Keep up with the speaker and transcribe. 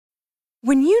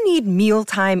When you need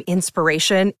mealtime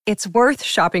inspiration, it's worth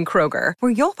shopping Kroger,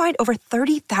 where you'll find over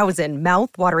 30,000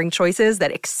 mouth-watering choices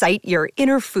that excite your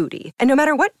inner foodie. And no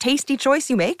matter what tasty choice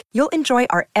you make, you'll enjoy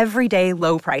our everyday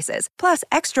low prices, plus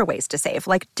extra ways to save,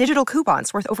 like digital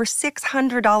coupons worth over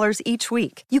 $600 each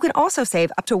week. You can also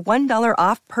save up to $1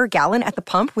 off per gallon at the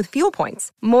pump with fuel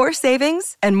points. More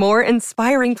savings and more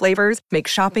inspiring flavors make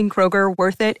shopping Kroger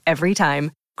worth it every time.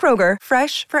 Kroger,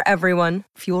 fresh for everyone.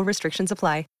 Fuel restrictions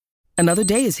apply. Another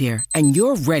day is here, and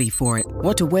you're ready for it.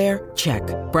 What to wear? Check.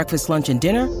 Breakfast, lunch, and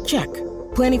dinner? Check.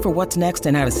 Planning for what's next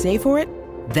and how to save for it?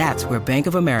 That's where Bank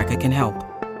of America can help.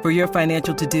 For your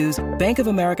financial to-dos, Bank of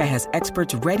America has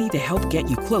experts ready to help get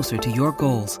you closer to your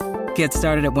goals. Get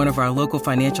started at one of our local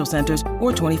financial centers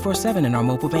or 24/7 in our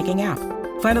mobile banking app.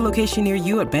 Find a location near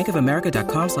you at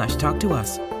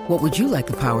bankofamerica.com/talktous. What would you like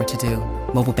the power to do?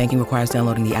 Mobile banking requires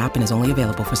downloading the app and is only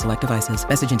available for select devices.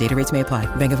 Message and data rates may apply.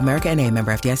 Bank of America N.A.,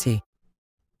 member FDIC.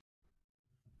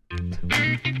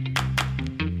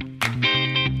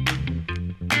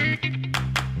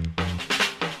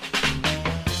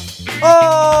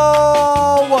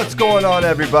 Oh, what's going on,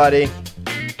 everybody?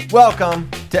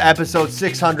 Welcome to episode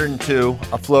 602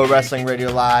 of Flow Wrestling Radio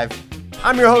Live.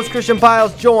 I'm your host, Christian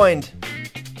Piles, joined,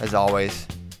 as always,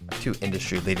 by two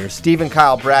industry leaders, Stephen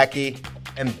Kyle Brackey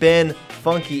and Ben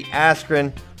Funky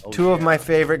Askren, two of my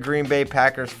favorite Green Bay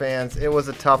Packers fans. It was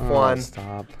a tough one.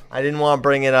 Stop. I didn't want to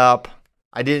bring it up.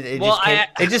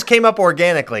 It just came up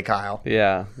organically, Kyle.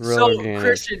 Yeah, organic.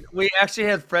 Christian, we actually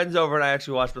had friends over, and I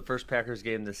actually watched the first Packers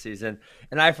game this season,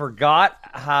 and I forgot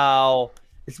how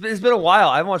it's been a while.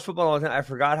 I haven't watched football in a long time. I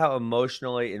forgot how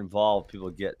emotionally involved people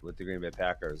get with the Green Bay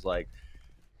Packers. Like,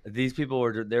 these people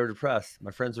were depressed.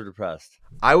 My friends were depressed.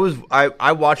 I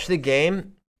watched the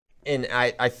game, and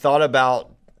I thought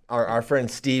about our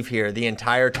friend Steve here the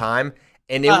entire time.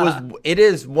 And it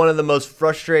is one of the most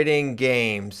frustrating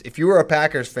games, if you were a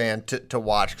Packers fan, to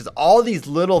watch, because all these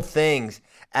little things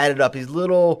added up, these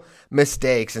little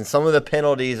mistakes, and some of the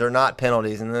penalties are not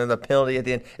penalties, and then the penalty at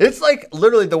the end. It's like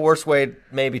literally the worst way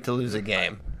maybe to lose a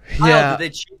game. Yeah.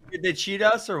 Did they cheat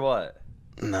us or what?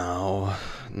 No.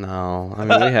 I mean,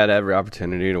 we had every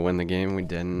opportunity to win the game. We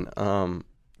didn't.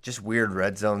 Just weird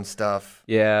red zone stuff.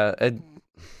 Yeah.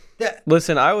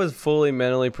 Listen, I was fully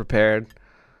mentally prepared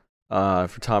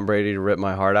for Tom Brady to rip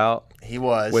my heart out. He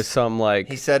was. With some,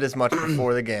 he said as much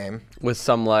before the game. With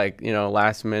some,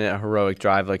 last minute heroic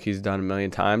drive like he's done a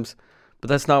million times. But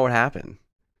that's not what happened.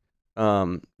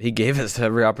 He gave us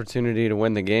every opportunity to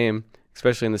win the game,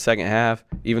 especially in the second half,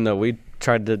 even though we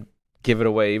tried to give it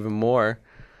away even more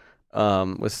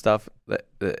with stuff.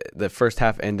 The first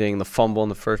half ending, the fumble in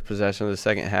the first possession of the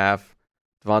second half,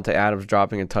 Devontae Adams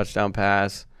dropping a touchdown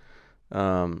pass.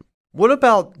 What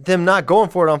about them not going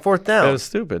for it on fourth down? It was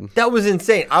stupid. That was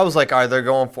insane. I was like, they're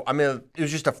going for. I mean, it was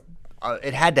just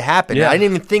it had to happen. Yeah. I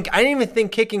didn't even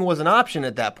think kicking was an option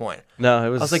at that point. No, it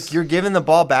was. I was like, you're giving the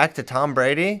ball back to Tom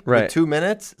Brady with 2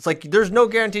 minutes. It's like there's no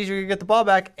guarantees you're gonna get the ball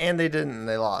back, and they didn't. And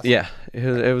they lost. Yeah,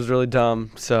 it was really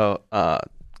dumb. So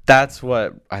that's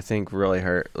what I think really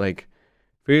hurt. Like,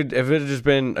 if it had just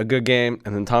been a good game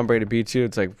and then Tom Brady beats you,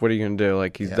 it's like, what are you gonna do?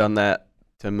 Like, he's done that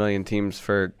to a million teams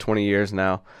for 20 years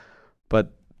now.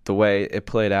 But the way it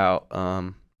played out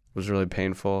was really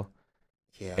painful.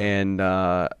 Yeah. And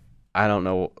I don't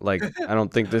know. Like, I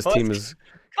don't think this team is.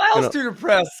 Kyle's too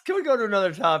depressed. Can we go to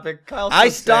another topic? I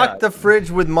stocked the fridge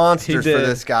with monsters for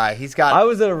this guy. I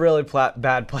was in a really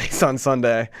bad place on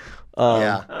Sunday.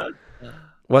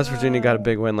 West Virginia got a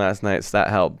big win last night, so that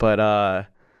helped. But I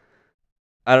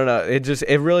don't know.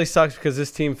 It really sucks because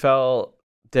this team felt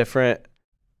different.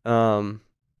 They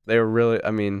were really.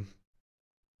 I mean.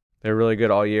 They're really good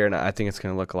all year, and I think it's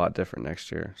going to look a lot different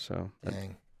next year. So that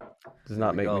does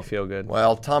not make me feel good.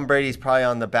 Well, Tom Brady's probably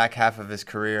on the back half of his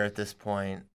career at this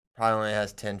point. Probably only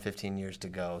has 10, 15 years to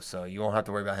go, so you won't have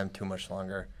to worry about him too much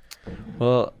longer.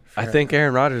 Well, I think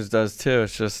Aaron Rodgers does too.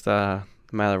 It's just a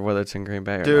matter of whether it's in Green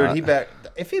Bay or not. Dude,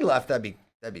 if he left, that'd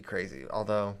be crazy.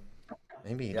 Although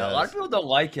maybe he does. A lot of people don't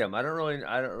like him. I don't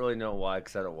really know why,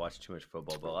 because I don't watch too much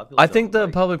football. But a lot of people I think the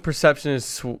public perception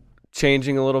is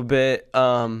changing a little bit.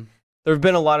 There have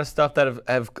been a lot of stuff that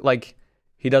have like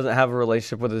he doesn't have a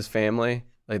relationship with his family.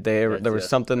 Like there was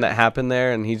something that happened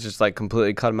there, and he's just like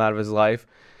completely cut him out of his life.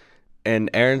 And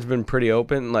Aaron's been pretty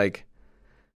open. Like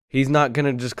he's not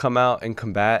gonna just come out and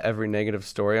combat every negative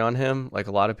story on him like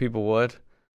a lot of people would.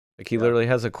 Like he literally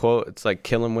has a quote. It's like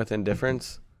kill him with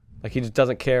indifference. Like he just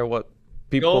doesn't care what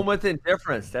people. Kill him with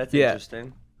indifference. That's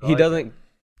interesting. He doesn't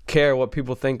care what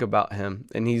people think about him,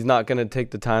 and he's not gonna take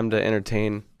the time to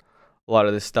entertain a lot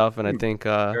of this stuff. And I think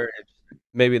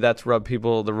maybe that's rubbed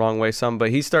people the wrong way some, but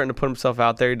he's starting to put himself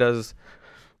out there. He does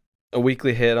a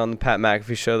weekly hit on the Pat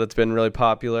McAfee show that's been really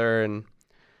popular, and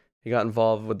he got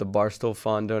involved with the Barstool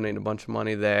Fund, donating a bunch of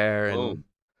money there, and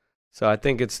so I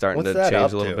think it's starting to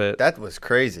change a little bit. That was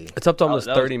crazy. It's up to almost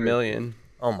 30 million.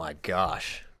 Oh my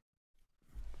gosh,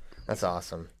 that's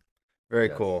awesome. Very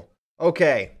cool.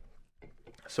 Okay,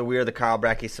 so we are the Kyle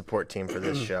Brackey support team for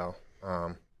this show.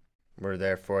 We're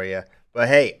there for you. But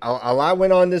hey, a lot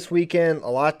went on this weekend. A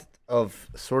lot of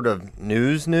sort of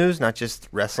news, not just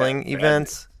wrestling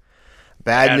events.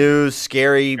 Bad news,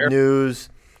 scary news.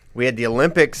 We had the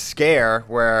Olympics scare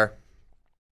where,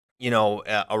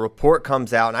 a report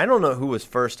comes out, and I don't know who was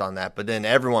first on that, but then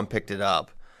everyone picked it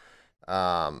up,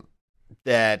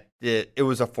 that it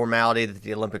was a formality that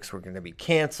the Olympics were going to be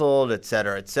canceled, et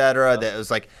cetera, et cetera. That it was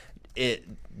like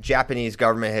Japanese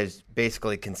government has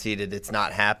basically conceded it's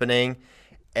not happening.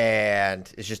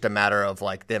 And it's just a matter of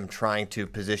like them trying to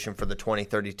position for the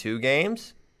 2032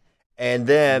 games. And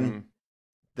then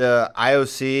the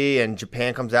IOC and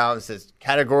Japan comes out and says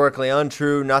categorically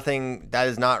untrue, nothing, that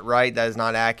is not right, that is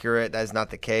not accurate, that is not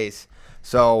the case.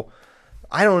 So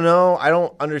I don't know. I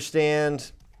don't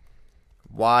understand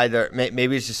why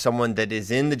maybe it's just someone that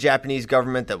is in the Japanese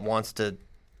government that wants to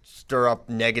stir up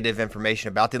negative information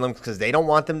about the Olympics because they don't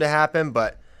want them to happen.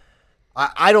 But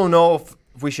I don't know if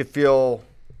we should feel...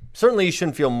 Certainly, you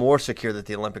shouldn't feel more secure that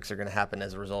the Olympics are going to happen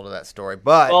as a result of that story.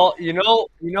 But you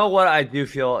know what I do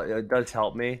feel it does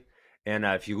help me, and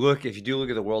if you do look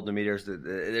at the world meters,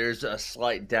 there's a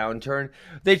slight downturn.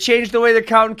 They changed the way they're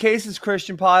counting cases.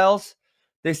 Christian Piles,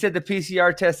 they said the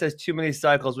PCR test has too many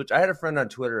cycles. Which I had a friend on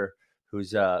Twitter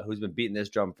who's been beating this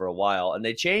drum for a while, and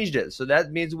they changed it. So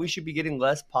that means we should be getting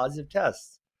less positive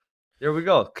tests. There we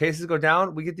go. Cases go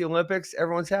down. We get the Olympics.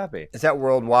 Everyone's happy. Is that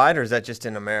worldwide or is that just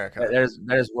in America?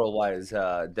 That is worldwide.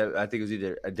 I think it was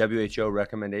either a WHO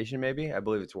recommendation, maybe. I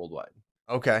believe it's worldwide.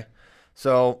 Okay.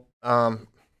 So, I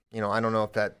don't know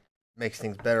if that makes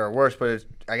things better or worse, but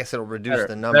I guess it'll reduce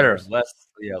the numbers.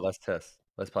 Better. Less tests.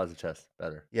 Less positive tests.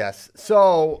 Better. Yes.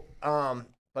 So,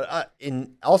 but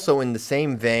in the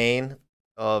same vein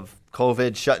of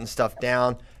COVID shutting stuff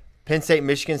down, Penn State,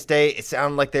 Michigan State, it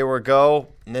sounded like they were a go,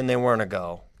 and then they weren't a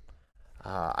go.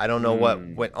 I don't know what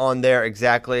went on there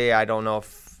exactly. I don't know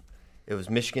if it was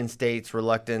Michigan State's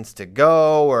reluctance to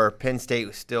go or Penn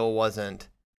State still wasn't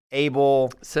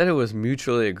able. Said it was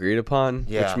mutually agreed upon,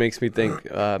 Yeah. which makes me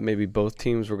think maybe both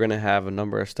teams were going to have a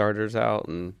number of starters out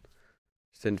and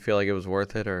just didn't feel like it was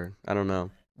worth it, or I don't know.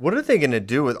 What are they going to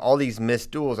do with all these missed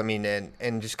duels? I mean,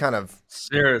 and just kind of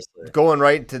Seriously. going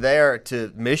right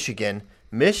to Michigan.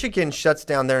 Michigan shuts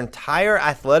down their entire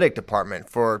athletic department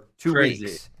for 2 Crazy.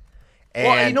 weeks.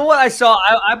 Well, you know what I saw?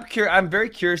 I'm very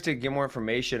curious to get more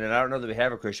information, and I don't know that we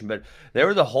have a Christian, but there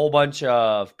was a whole bunch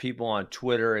of people on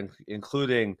Twitter,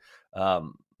 including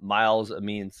Miles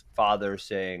Amin's father,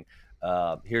 saying,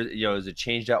 "Here, there's a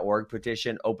Change.org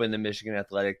petition, open the Michigan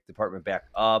athletic department back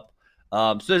up."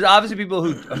 So there's obviously people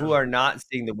who are not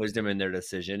seeing the wisdom in their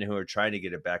decision, who are trying to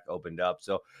get it back opened up.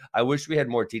 So I wish we had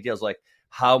more details, like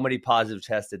how many positive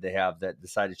tests did they have that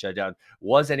decided to shut down?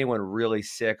 Was anyone really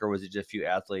sick, or was it just a few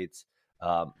athletes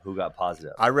who got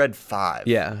positive? I read 5.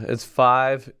 Yeah, it's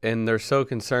 5, and they're so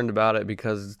concerned about it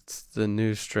because it's the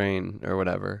new strain or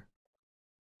whatever.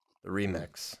 The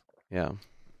remix. Yeah.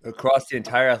 Across the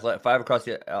entire athletic, 5 across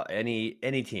the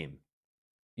any team.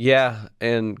 Yeah,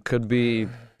 and could be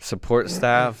support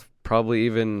staff, probably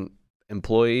even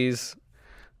employees.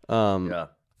 Yeah.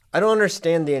 I don't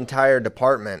understand the entire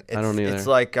department. I don't either. It's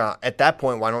like at that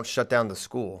point, why don't shut down the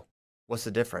school? What's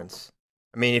the difference?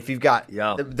 I mean, if you've got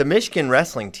the Michigan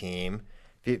wrestling team,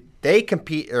 they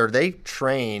compete or they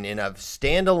train in a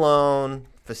standalone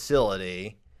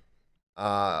facility.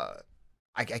 I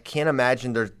can't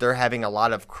imagine they're having a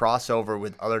lot of crossover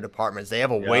with other departments. They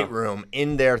have a weight room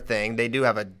in their thing. They do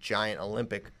have a giant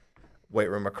Olympic weight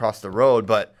room across the road,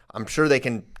 but I'm sure they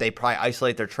probably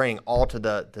isolate their training all to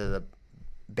the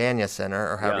Banya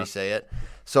Center, or however you say it.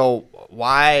 So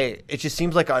why? It just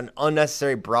seems like an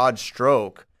unnecessary broad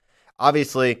stroke.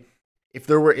 Obviously, if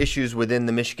there were issues within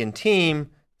the Michigan team,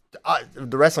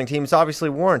 the wrestling team is obviously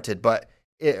warranted. But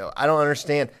I don't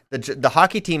understand. The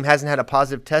hockey team hasn't had a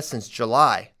positive test since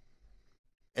July.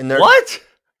 And What?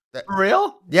 For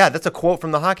real? Yeah, that's a quote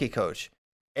from the hockey coach.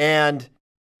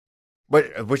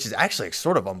 Which is actually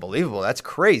sort of unbelievable. That's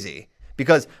crazy.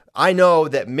 Because I know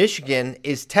that Michigan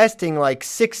is testing like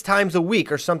 6 times a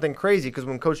week or something crazy. Because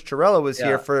when Coach Torello was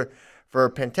here for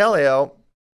Pantaleo,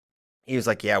 he was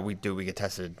like, "Yeah, we do. We get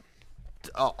tested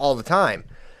all the time."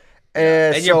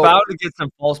 And you're bound to get some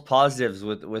false positives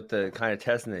with the kind of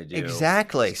testing they do.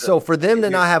 Exactly. So for them to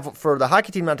not have, for the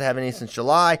hockey team not to have any since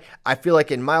July, I feel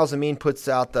like, and Miles Amin puts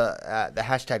out the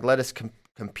hashtag Let Us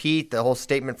Compete, the whole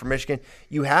statement for Michigan.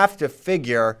 You have to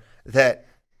figure that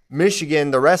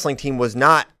Michigan, the wrestling team, was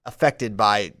not affected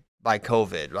by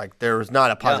COVID. Like, there was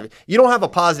not a positive. You don't have a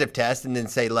positive test and then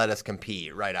say let us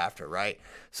compete right after, right?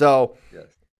 So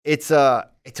it's a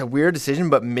weird decision,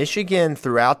 but Michigan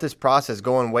throughout this process,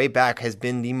 going way back, has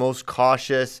been the most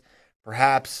cautious,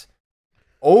 perhaps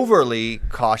overly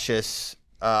cautious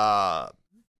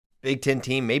Big Ten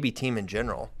team, maybe team in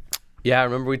general. Yeah, I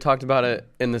remember we talked about it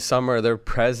in the summer. Their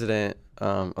president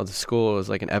of the school is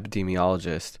like an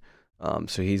epidemiologist.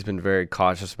 So he's been very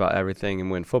cautious about everything.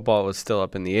 And when football was still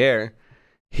up in the air,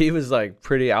 he was like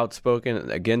pretty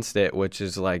outspoken against it, which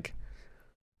is like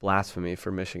blasphemy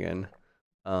for Michigan.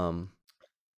 So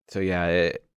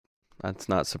yeah, that's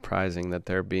not surprising that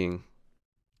they're being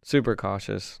super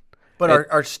cautious. But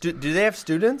do they have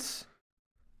students?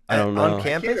 I don't know. On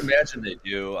campus? I can't imagine they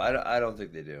do. I don't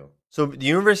think they do. So the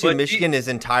University of Michigan is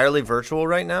entirely virtual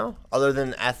right now, other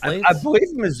than athletes? I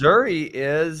believe Missouri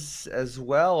is as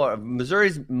well.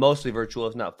 Missouri's mostly virtual,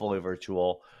 if not fully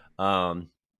virtual.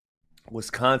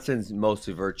 Wisconsin's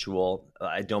mostly virtual.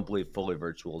 I don't believe fully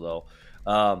virtual, though.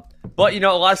 But, a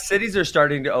lot of cities are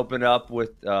starting to open up with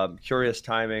curious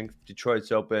timing.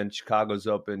 Detroit's open, Chicago's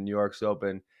open, New York's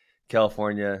open,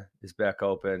 California is back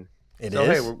open. Hey,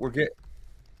 we're getting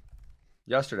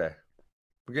yesterday.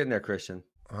 We're getting there, Christian.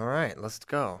 All right, let's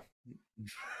go.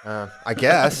 I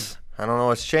guess. I don't know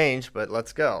what's changed, but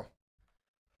let's go.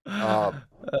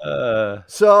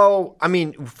 So, I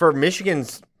mean, for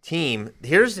Michigan's team,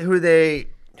 here's the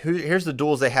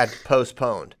duels they had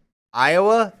postponed: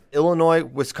 Iowa, Illinois,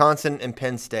 Wisconsin, and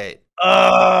Penn State.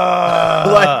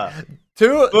 Like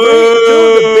two of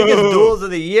the biggest duels of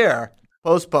the year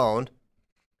postponed.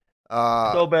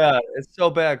 So bad. It's so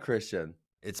bad, Christian.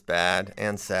 It's bad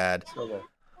and sad. So bad.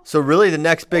 So really, the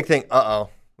next big thing.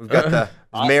 We've got the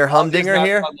Mayor Humdinger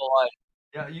here.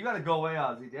 Yeah, you got to go away,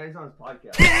 Ozzy. Daddy's on his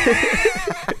podcast.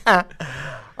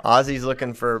 Ozzy's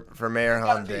looking for Mayor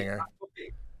Humdinger.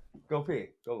 Go pee.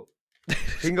 Go. He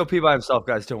can go pee by himself,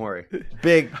 guys. Don't worry.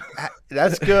 Big.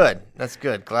 That's good. That's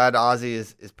good. Glad Ozzy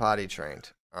is potty trained.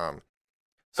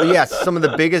 So yes, some of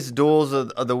the biggest duels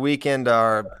of the weekend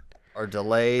are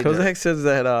delayed. Kozak says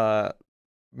that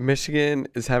Michigan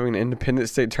is having an independent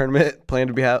state tournament planned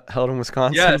to be held in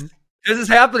Wisconsin. Yes, this is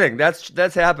happening.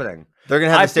 That's happening. They're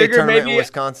going to have a state tournament in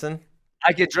Wisconsin.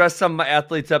 I could dress some of my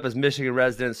athletes up as Michigan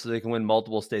residents so they can win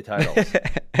multiple state titles.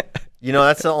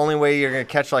 That's the only way you're going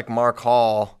to catch like Mark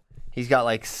Hall. He's got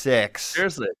like 6.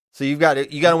 Seriously. So you got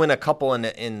to win a couple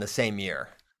in the same year.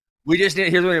 We just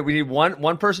need we need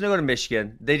one person to go to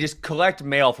Michigan. They just collect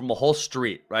mail from a whole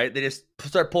street, right? They just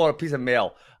start pulling a piece of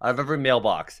mail out of every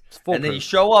mailbox, and then you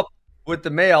show up with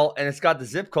the mail, and it's got the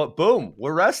zip code. Boom,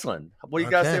 we're wrestling. What do you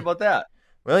guys say about that?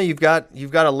 Well, you've got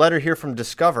a letter here from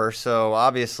Discover, so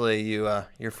obviously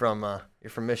you're from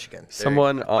Michigan.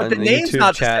 Someone on the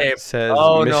YouTube chat says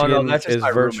Michigan is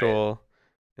virtual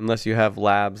unless you have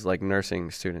labs like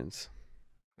nursing students.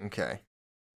 Okay.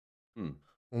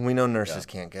 We know nurses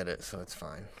can't get it, so it's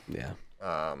fine. Yeah.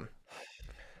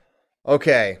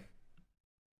 Okay.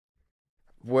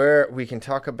 Where we can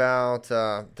talk about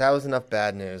that was enough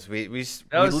bad news. We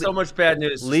so much bad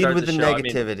news. Lead with the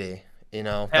negativity.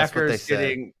 That's what they say.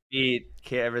 Getting beat.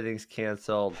 Everything's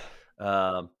canceled.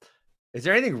 Is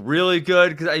there anything really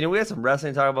good? Because we had some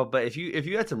wrestling to talk about, but if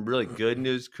you had some really good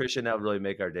news, Christian, that would really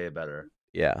make our day better.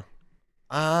 Yeah.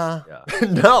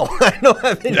 No, I don't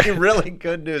have any really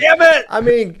good news. Damn it! I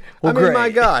mean, my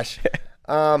gosh,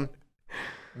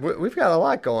 we've got a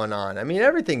lot going on. I mean,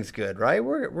 everything's good, right?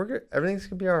 We're everything's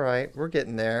gonna be all right. We're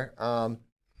getting there.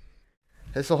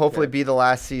 This will hopefully be the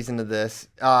last season of this.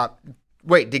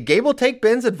 Wait, did Gable take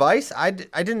Ben's advice? I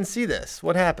didn't see this.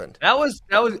 What happened? That was.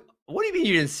 What do you mean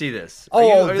you didn't see this?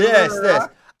 This.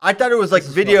 I thought it was like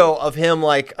video of him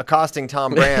like accosting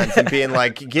Tom Brands and being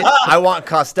like, I want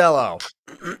Costello.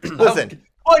 Listen.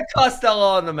 Put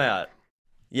Costello on the mat.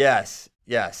 Yes.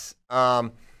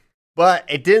 But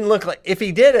it didn't look like, if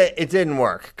he did it, it didn't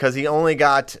work because he only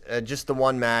got just the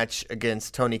one match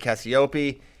against Tony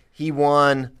Cassiope. He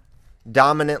won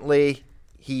dominantly.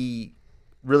 He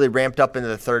really ramped up into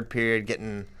the third period,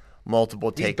 getting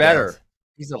multiple takedowns. He's better.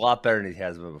 He's a lot better than he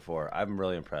has been before. I'm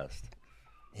really impressed.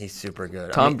 He's super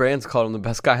good. Tom Brands called him the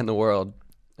best guy in the world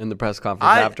in the press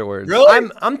conference afterwards.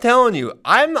 Really? I'm telling you,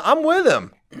 I'm with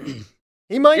him.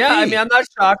 He might be. I mean, I'm not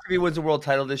shocked if he wins the world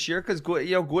title this year because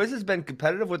Gwiz has been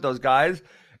competitive with those guys,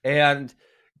 and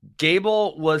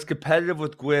Gable was competitive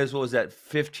with Gwiz. What was that?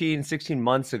 15, 16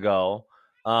 months ago.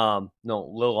 No,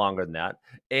 a little longer than that.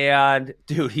 And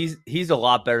dude, he's a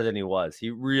lot better than he was. He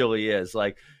really is.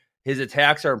 Like, his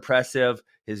attacks are impressive.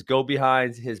 His go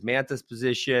behinds, his mantis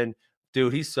position,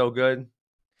 dude, he's so good.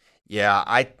 Yeah,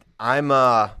 I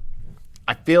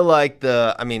feel like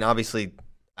obviously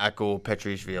Ekko,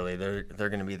 Petriashvili, they're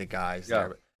going to be the guys there.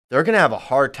 But they're going to have a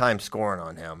hard time scoring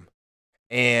on him.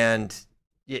 And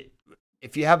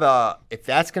if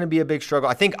that's going to be a big struggle,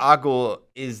 I think Agul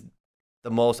is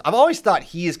the most. I've always thought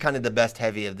he is kind of the best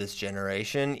heavy of this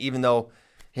generation, even though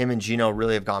him and Gino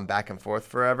really have gone back and forth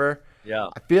forever. Yeah.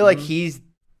 I feel like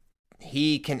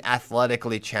he can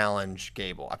athletically challenge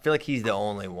Gable. I feel like he's the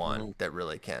only one that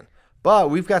really can. But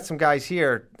we've got some guys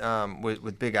here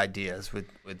with big ideas with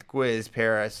Gwiz,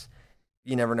 Paris.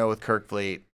 You never know with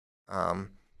Kirkfleet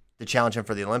to challenge him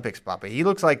for the Olympic spot. But he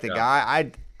looks like the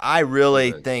guy. I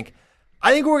really think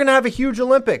we're going to have a huge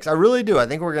Olympics. I really do. I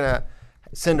think we're going to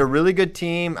send a really good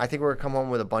team. I think we're going to come home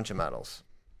with a bunch of medals.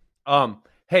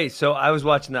 Hey, so I was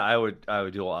watching the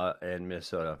Iowa duel in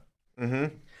Minnesota.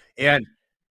 Mm-hmm. And,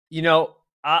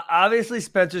 obviously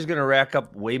Spencer's going to rack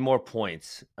up way more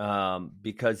points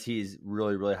because he's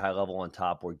really, really high level on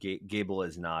top, where Gable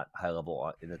is not high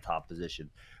level in the top position.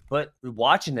 But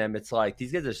watching them, it's like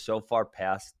these guys are so far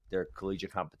past their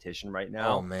collegiate competition right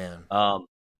now. Oh, man.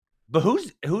 But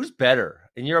who's better,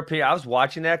 in your opinion? I was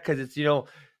watching that because it's,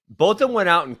 both of them went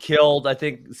out and killed. I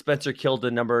think Spencer killed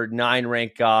the number 9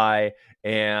 ranked guy,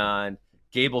 and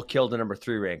Gable killed the number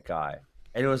 3 ranked guy.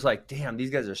 And it was like, damn, these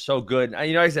guys are so good.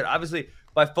 And, I said, obviously,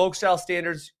 by folk style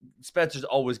standards, Spencer's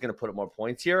always going to put up more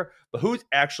points here. But who's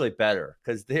actually better?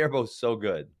 Because they are both so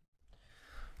good.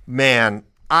 Man,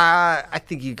 I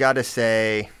think you got to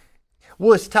say,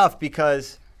 well, it's tough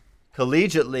because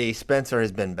collegiately Spencer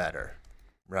has been better,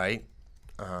 right?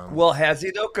 Well, has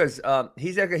he though? Because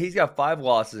he's got 5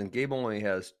 losses and Gable only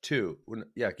has 2.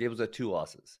 Yeah, Gable's got 2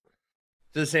 losses.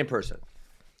 They're the same person.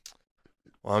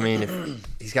 Well, I mean, if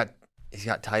he's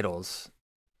got titles.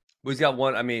 Well, he's got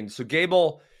 1. So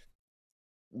Gable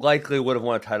likely would have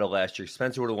won a title last year.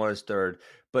 Spencer would have won his 3rd,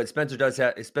 but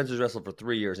Spencer's wrestled for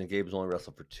 3 years and Gable's only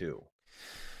wrestled for 2.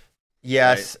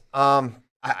 Yes, right?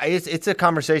 It's a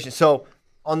conversation. So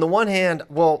on the one hand,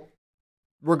 well,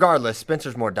 regardless,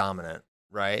 Spencer's more dominant,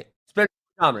 right? Spencer's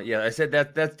dominant. Yeah, I said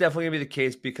that's definitely gonna be the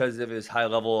case because of his high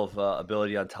level of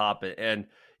ability on top, and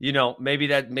maybe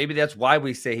that's why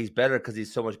we say he's better, because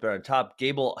he's so much better on top.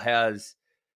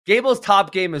 Gable's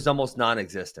top game is almost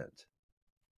non-existent.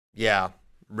 Yeah,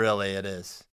 really, it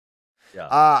is.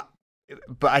 Yeah.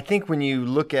 But I think when you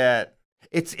look at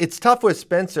it's tough with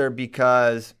Spencer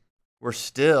because we're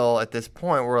still at this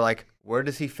point where we're like, where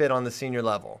does he fit on the senior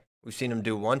level? We've seen him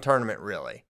do 1 tournament,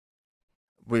 really.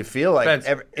 We feel like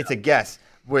it's a guess.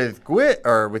 With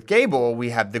Gable,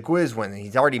 we have the Gwiz win.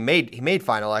 He's already made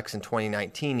Final X in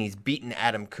 2019. He's beaten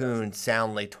Adam Kuhn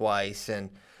soundly twice,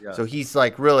 and so he's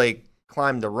like really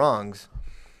climbed the rungs.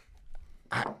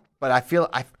 But I feel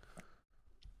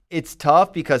it's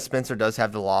tough because Spencer does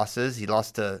have the losses. He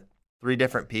lost to 3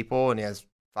 different people, and he has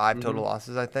 5 total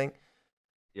losses, I think.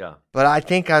 Yeah. But I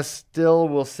think I still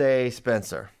will say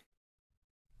Spencer.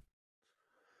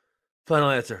 Final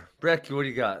answer. Breck, what do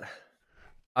you got?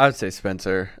 I would say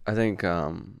Spencer. I think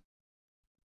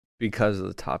because of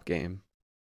the top game.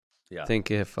 Yeah. I think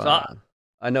if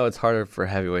I know it's harder for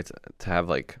heavyweights to have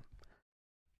like,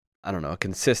 I don't know, a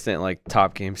consistent like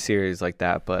top game series like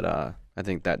that, but I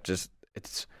think that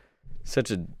it's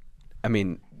such a,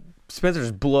 Spencer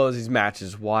just blows these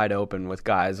matches wide open with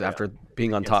guys after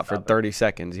being on top for 30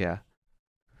 seconds. Yeah.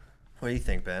 What do you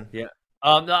think, Ben? Yeah.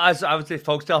 No, I would say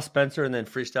folk style Spencer and then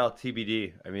freestyle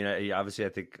TBD. Obviously, I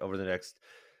think over the next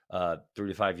 3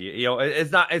 to 5 years,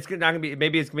 it's not going to be.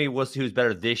 Maybe it's going to be we'll see who's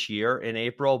better this year in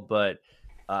April, but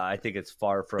I think it's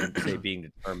far from say being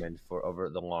determined for over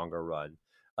the longer run.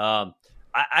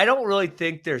 I don't really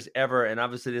think there's ever, and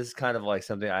obviously this is kind of like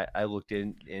something I looked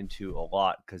into a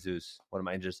lot because it was one of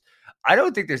my interests. I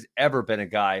don't think there's ever been a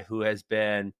guy who has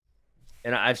been,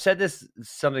 and I've said this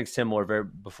something similar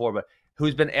before, but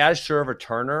who's been as sure of a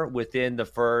turner within the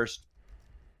first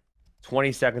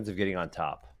 20 seconds of getting on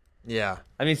top. Yeah.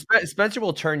 Spencer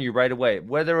will turn you right away,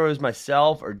 whether it was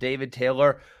myself or David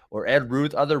Taylor or Ed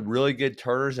Ruth, other really good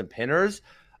turners and pinners.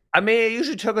 It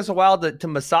usually took us a while to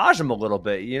massage them a little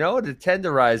bit, to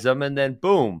tenderize them, and then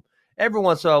boom. Every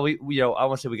once in a while, we I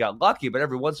won't say we got lucky, but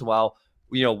every once in a while,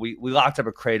 we locked up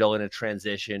a cradle in a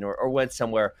transition or went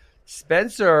somewhere.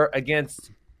 Spencer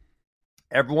against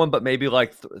everyone but maybe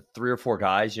like 3 or 4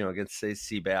 guys, against say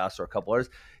Seabass or a couple others,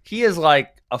 he is like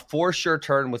a for sure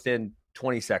turn within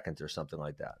 20 seconds or something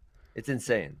like that. It's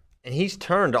insane. And he's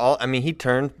turned he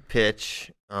turned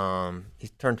pitch.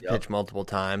 He's turned pitch multiple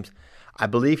times. I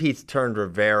believe he's turned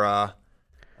Rivera.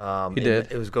 He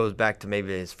did. It goes back to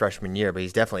maybe his freshman year, but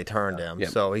he's definitely turned him. Yep.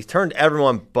 So he's turned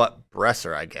everyone but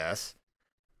Bresser, I guess.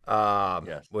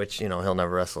 Which, he'll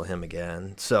never wrestle him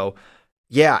again. So,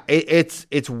 yeah,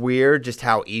 it's weird just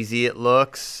how easy it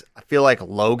looks. I feel like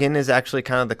Logan is actually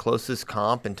kind of the closest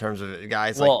comp in terms of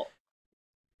guys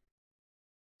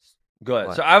good.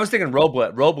 What? So I was thinking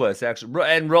Robles, actually.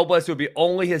 And Robles would be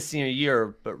only his senior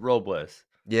year, but Robles.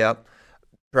 Yep.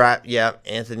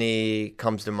 Anthony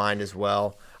comes to mind as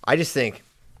well. I just think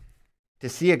to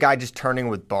see a guy just turning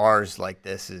with bars like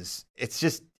this it's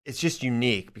just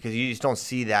unique because you just don't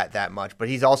see that much. But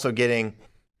he's also I feel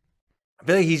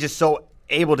like he's just so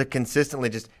able to consistently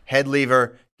just head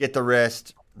lever, get the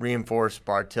wrist, reinforce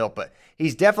bar tilt. But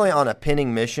he's definitely on a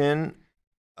pinning mission,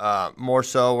 more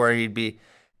so where he'd be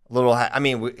a little.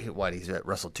 He's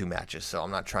wrestled 2 matches, so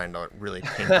I'm not trying to really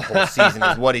paint the whole season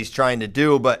as what he's trying to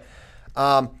do. But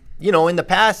in the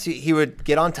past he would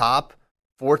get on top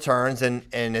 4 turns and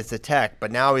it's a tech,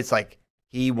 but now it's like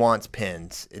he wants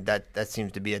pins. That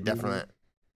seems to be a definite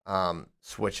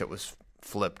switch that was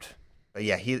flipped. But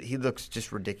yeah, he looks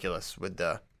just ridiculous with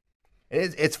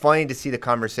it's funny to see the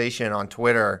conversation on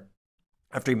Twitter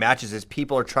after he matches as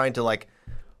people are trying to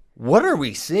what are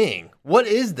we seeing? What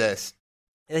is this?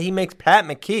 And he makes Pat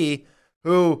McKee,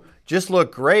 who just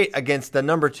looked great against the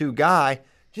number 2 guy,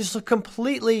 just look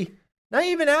completely not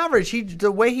even average.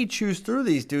 The way he chews through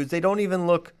these dudes, they don't even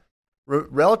look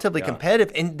relatively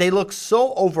competitive, and they look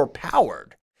so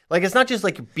overpowered. Like, it's not just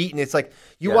beaten. It's like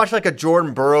you watch a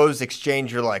Jordan Burroughs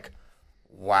exchange, you're like,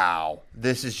 wow,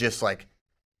 this is just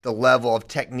the level of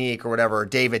technique or whatever. Or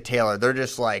David Taylor, they're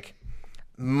just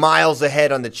miles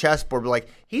ahead on the chessboard. But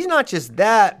he's not just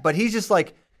that, but he's just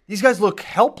these guys look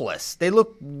helpless. They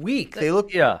look weak. They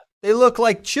look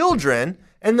like children,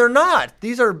 and they're not.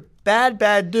 These are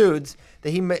bad dudes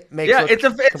that he makes. Yeah, it's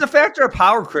a factor of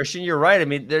power, Christian. You're right. I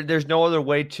mean, there's no other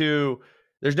way to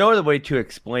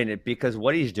explain it because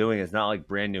what he's doing is not like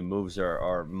brand new moves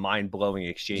or mind blowing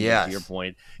exchanges. Yes. To your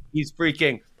point, he's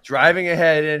freaking driving a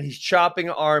head in, he's chopping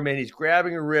an arm in, he's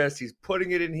grabbing a wrist, he's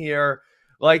putting it in here.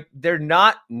 They're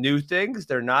not new things,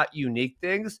 they're not unique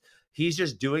things. He's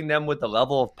just doing them with the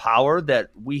level of power that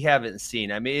we haven't seen.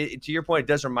 I mean, to your point, it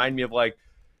does remind me of when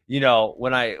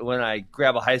I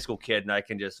grab a high school kid and I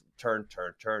can just turn,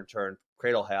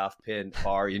 cradle half, pin,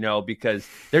 bar, because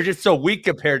they're just so weak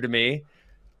compared to me.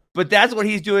 But that's what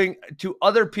he's doing to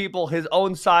other people his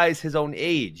own size, his own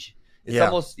age. It's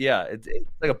almost, it's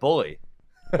like a bully.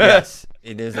 Yes,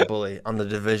 it is a bully on the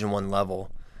Division I level.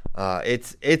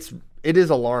 It is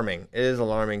alarming. It is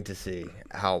alarming to see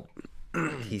how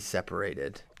he's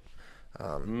separated.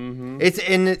 It's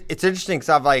interesting because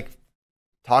I've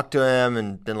talked to him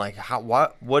and been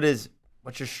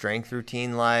what's your strength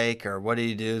routine like, or what do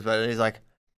you do? But he's like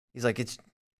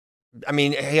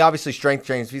he obviously strength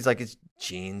trains. He's it's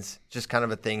genes, just kind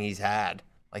of a thing he's had.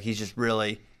 He's just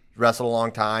really wrestled a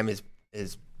long time.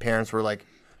 His parents were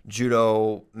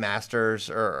judo masters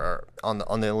or on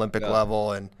the Olympic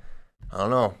level, and I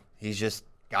don't know. He's just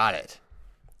got it.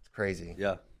 It's crazy.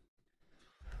 Yeah.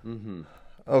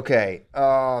 Okay.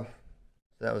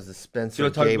 That was the Spencer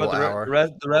Gable hour.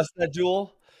 The rest of that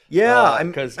duel? Yeah.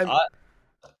 Because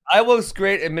Iowa looks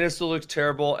great and Minnesota looks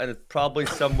terrible, and it's probably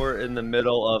somewhere in the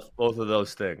middle of both of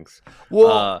those things.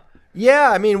 Well,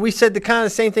 yeah. We said the kind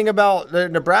of same thing about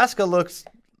Nebraska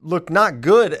look not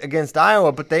good against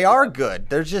Iowa, but they are good.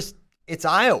 It's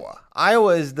Iowa.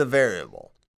 Iowa is the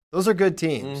variable. Those are good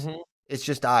teams. It's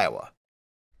just Iowa.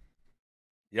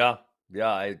 Yeah.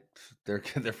 They're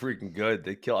freaking good.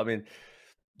 They kill.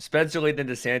 Spencer Lee, then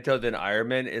DeSanto, then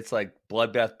Ironman. It's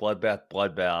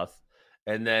bloodbath.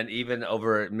 And then even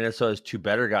over at Minnesota's 2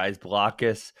 better guys,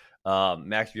 Blockus,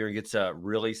 Max Buren gets a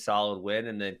really solid win,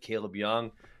 and then Caleb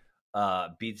Young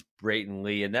beats Brayton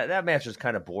Lee. And that match was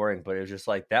kind of boring, but it was just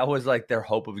that was their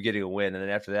hope of getting a win. And then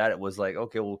after that, it was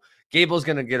okay, well, Gable's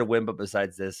going to get a win, but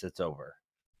besides this, it's over.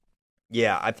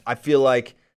 Yeah, I feel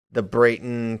like the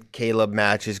Brayton-Caleb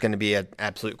match is going to be an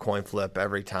absolute coin flip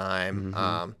every time.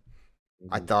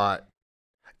 I thought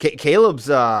Caleb's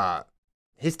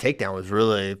his takedown was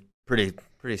really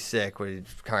pretty sick, where he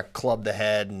kind of clubbed the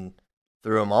head and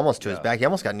threw him almost to his back. He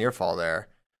almost got near fall there.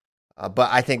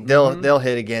 But I think they'll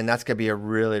hit again. That's going to be a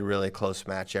really, really close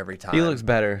match every time. He looks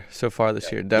better so far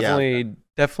this year.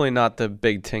 Definitely not the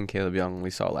Big Ten Caleb Young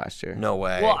we saw last year. No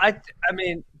way. Well,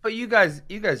 but you guys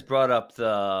brought up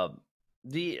the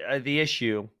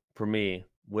issue for me,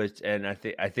 which, and I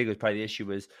think it was probably the issue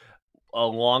was a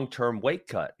long-term weight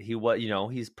cut.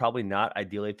 He's probably not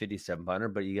ideally a 57-pounder,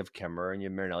 but you have Kemmer and you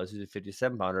have Marinelli, who's a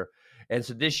 57-pounder. And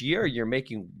so this year you're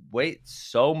making weight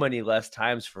so many less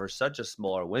times for such a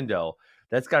smaller window.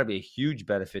 That's got to be a huge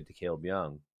benefit to Caleb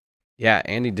Young. Yeah,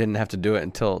 and he didn't have to do it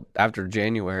until after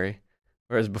January,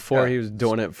 whereas before he was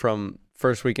doing it from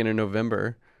first weekend in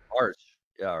November. March.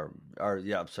 Yeah,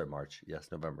 I'm sorry, March. Yes,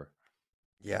 November.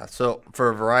 Yeah, so for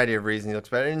a variety of reasons, he looks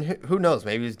better. And who knows?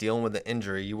 Maybe he's dealing with an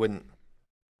injury. You wouldn't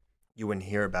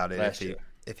hear about it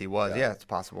if he was. Yeah, it's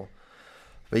possible.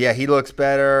 But yeah, he looks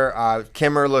better.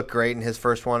 Kimmer looked great in his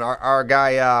first one. Our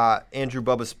guy Andrew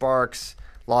Bubba Sparks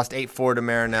lost 8-4 to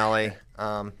Marinelli.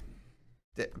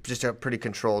 Just a pretty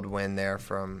controlled win there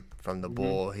from the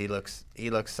Bull. He looks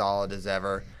solid as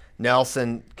ever.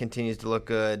 Nelson continues to look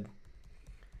good.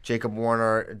 Jacob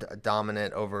Warner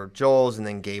dominant over Joels, and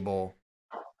then Gable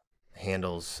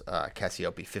handles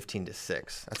Cassiope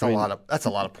 15-6. That's a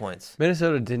lot of points.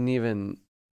 Minnesota didn't even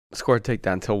score a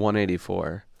takedown until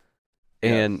 184.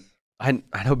 And I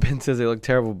know Ben says they look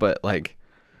terrible, but like,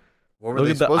 what were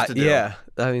they supposed to do? Yeah,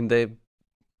 I mean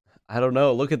I don't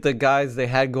know. Look at the guys they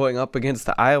had going up against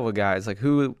the Iowa guys. Like,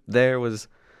 who there was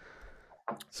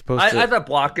supposed to? I thought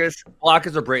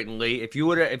Blockus or Brayton Lee. If you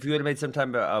would have made some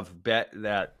type of bet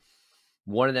that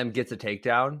one of them gets a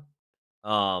takedown,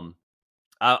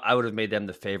 I would have made them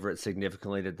the favorite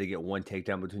significantly, that they get one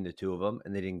takedown between the two of them,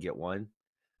 and they didn't get one.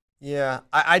 Yeah,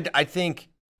 I think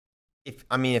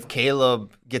if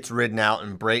Caleb gets ridden out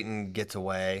and Brayton gets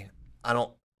away, I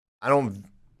don't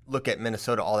look at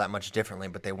Minnesota all that much differently,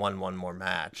 but they won one more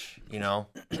match,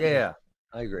 Yeah,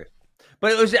 I agree.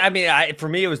 But it was, for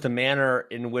me, it was the manner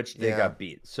in which they got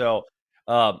beat. So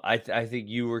I think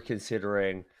you were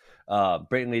considering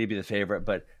Brayton Lee to be the favorite,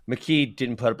 but McKee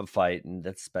didn't put up a fight, and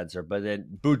that's Spencer. But then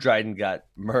Boudryden got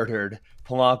murdered.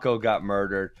 Polanco got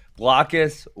murdered.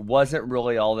 Blockus wasn't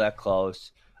really all that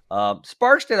close.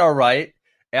 Sparks did all right.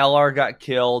 LR got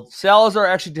killed. Salazar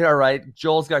actually did all right.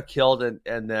 Joel's got killed,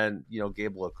 and then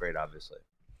Gable looked great, obviously.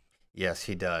 Yes,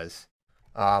 he does.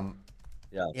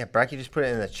 Yeah, Bracky just put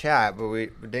it in the chat, but we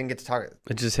didn't get to talk.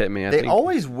 It just hit me. They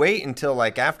always wait until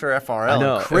like after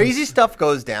FRL. Crazy stuff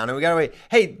goes down, and we gotta wait.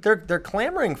 Hey, they're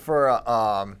clamoring for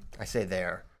I say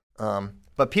there,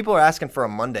 but people are asking for a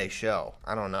Monday show.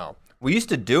 I don't know. We used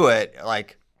to do it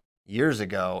like years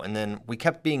ago, and then we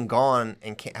kept being gone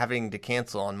and having to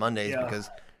cancel on Mondays because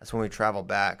that's when we travel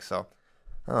back. So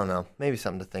I don't know. Maybe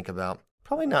something to think about.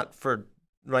 Probably not for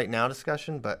right now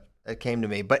discussion, but it came to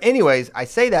me. But anyways, I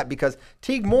say that because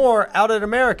Teague Moore out at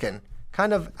American,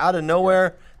 kind of out of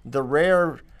nowhere, the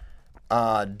rare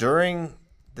during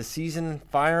the season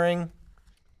firing.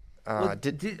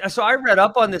 So I read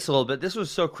up on this a little bit. This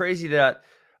was so crazy that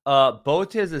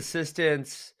both his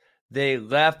assistants, they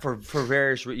left for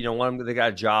various, one of them, they got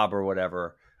a job or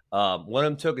whatever. One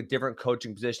of them took a different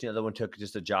coaching position. The other one took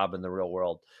just a job in the real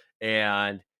world.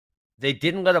 And they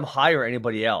didn't let him hire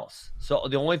anybody else. So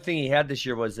the only thing he had this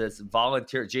year was this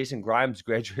volunteer. Jason Grimes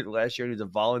graduated last year, and he was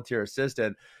a volunteer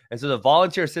assistant. And so the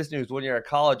volunteer assistant who's 1 year at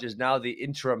college is now the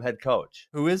interim head coach.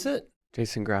 Who is it?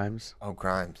 Jason Grimes. Oh,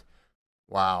 Grimes.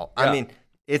 Wow. Yeah. I mean,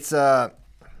 it's I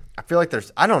feel like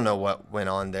I don't know what went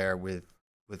on there with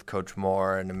Coach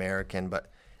Moore and American, but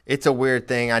it's a weird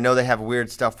thing. I know they have weird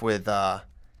stuff with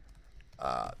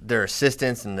their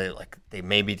assistants, and they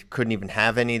maybe couldn't even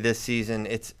have any this season.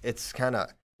 It's kind of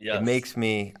It makes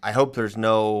me. I hope there's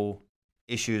no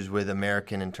issues with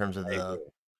American in terms of the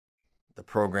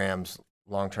program's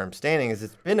long-term standing. It's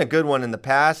been a good one in the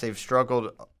past. They've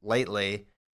struggled lately,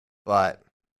 but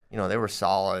they were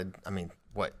solid. I mean,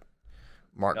 what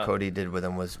Mark Cody did with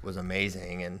them was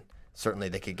amazing, and certainly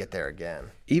they could get there again.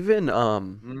 Even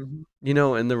in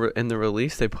the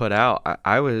release they put out,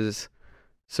 I was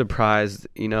surprised,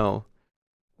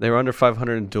 they were under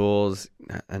 500 in duels,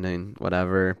 I mean,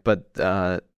 whatever, but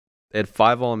they had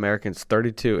 5 All-Americans,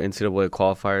 32 NCAA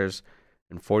qualifiers,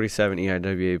 and 47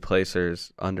 EIWA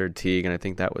placers under Teague, and I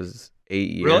think that was 8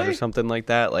 years or something like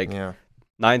that.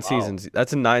 9 seasons.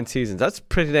 That's in 9 seasons. That's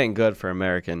pretty dang good for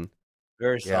American.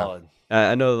 Very solid.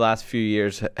 I know the last few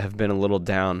years have been a little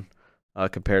down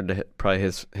compared to probably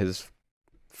his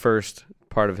first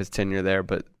part of his tenure there,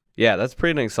 but yeah, that's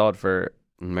pretty dang solid for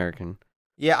American.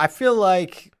 Yeah, I feel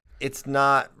like it's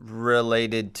not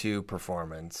related to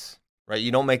performance, right?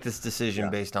 You don't make this decision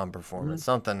based on performance.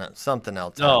 Mm-hmm. Something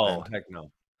else happened. No, heck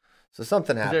no. So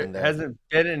something happened there. Hasn't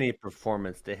been any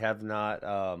performance. They have not.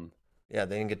 They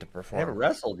didn't get to perform. They haven't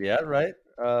wrestled yet, right?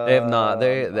 They have not.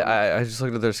 I just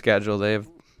looked at their schedule. They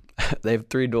have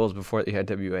 3 duels before the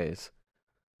IWAs.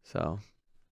 So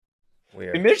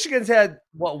Weird. I mean, Michigan's had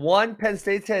one? Penn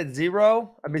State's had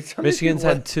 0. I mean, Michigan's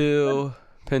had 2.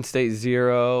 Penn State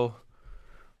 0.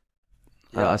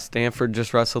 Stanford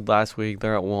just wrestled last week.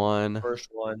 They're at 1. First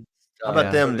one. How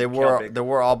about them? They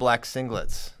wore all black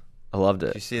singlets. I loved it.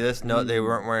 Did you see this? No, they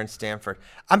weren't wearing Stanford.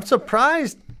 I'm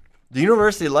surprised the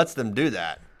university lets them do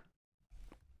that.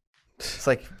 It's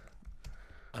like,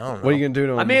 I don't know. What are you gonna do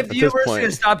to them? I mean, if the university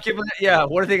can stop giving it,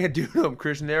 what are they gonna do to them,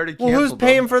 Christian? They already canceled who's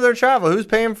paying for their travel? Who's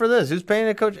paying for this? Who's paying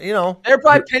the coach? They're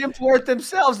probably paying for it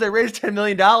themselves. They raised $10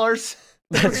 million.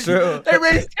 That's true. They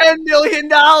raised $10 million.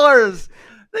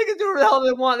 They can do whatever the hell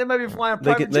they want. They might be flying a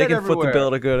private jet They can everywhere. foot the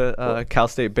bill to go to Cal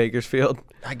State Bakersfield.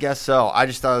 I guess so. I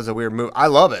just thought it was a weird move. I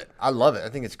love it. I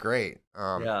think it's great.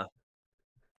 Yeah.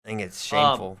 I think it's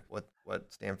shameful what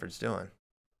Stanford's doing.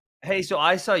 Hey, so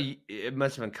I saw it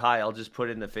must have been Kyle just put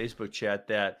in the Facebook chat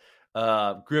that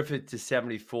Griffith to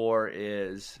 74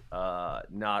 is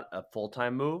not a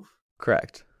full-time move.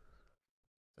 Correct.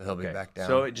 So he'll be back down.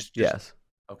 So it just yes.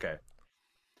 Okay.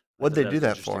 What'd they do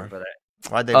that for?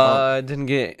 Why'd they? Didn't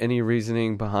get any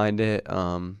reasoning behind it.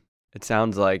 It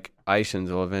sounds like Ishins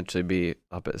will eventually be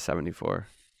up at 74.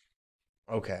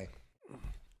 Okay,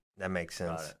 that makes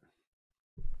sense.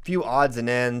 Few odds and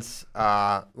ends.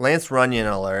 Lance Runyon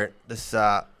alert. This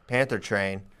Panther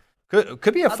train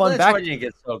could be a fun Lance Runyon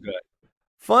gets so good.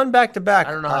 Fun back to back.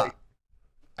 I don't know.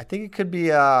 I think it could be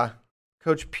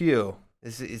Coach Pugh.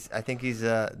 I think he's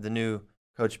the new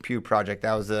Coach Pugh project.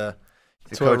 That was the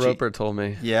That's what Roper told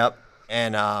me. Yep.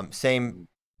 And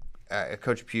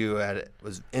Coach Pugh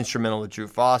was instrumental with Drew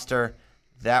Foster.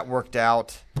 That worked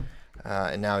out.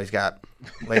 And now he's got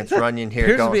Lance Runyon here.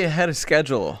 Appears to be ahead of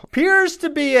schedule. Because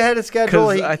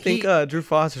I think Drew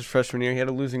Foster's freshman year, he had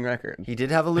a losing record. He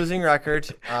did have a losing record.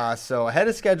 So ahead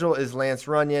of schedule is Lance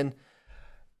Runyon.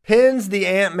 Pins the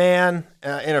Ant-Man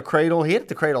in a cradle. He hit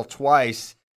the cradle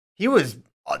twice.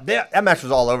 That match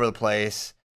was all over the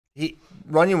place.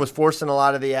 Runyon was forcing a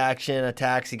lot of the action,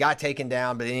 attacks. He got taken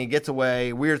down, but then he gets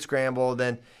away. Weird scramble.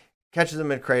 Then catches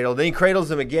him in cradle. Then he cradles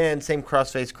him again. Same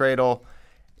crossface cradle.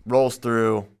 Rolls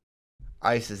through.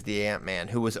 Ices the Ant-Man,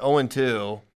 who was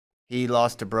 0-2. He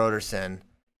lost to Broderson.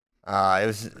 It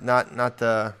was not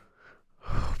the...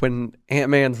 When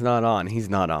Ant-Man's not on, he's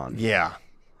not on. Yeah.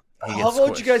 How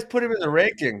about you guys put him in the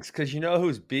rankings? Because you know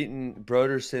who's beaten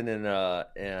Broderson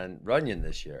and Runyon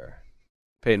this year?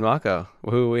 Peyton Mako,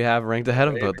 who we have ranked ahead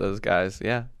of both those guys.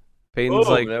 Yeah. Peyton's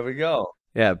there we go.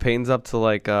 Yeah, Peyton's up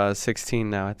to 16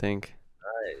 now, I think.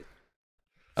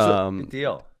 Nice. Good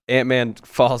deal. Ant-Man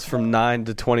falls from 9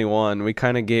 to 21. We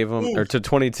kind of gave him, or to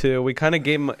 22. We kind of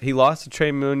gave him, he lost to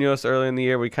Trey Munoz early in the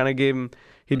year. We kind of gave him,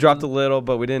 he dropped a little,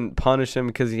 but we didn't punish him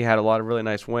because he had a lot of really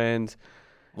nice wins.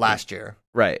 Last year.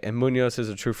 Right. And Munoz is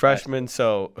a true freshman,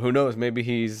 so who knows? Maybe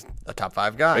he's a top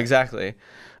 5 guy. Exactly.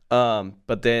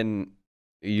 But then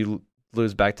you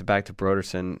lose back-to-back to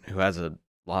Broderson, who has a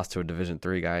loss to a Division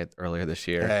III guy earlier this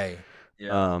year. Hey.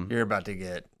 Yeah. You're about to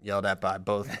get yelled at by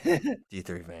both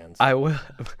D3 fans. I will.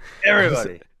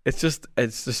 Everybody. It's just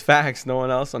facts. No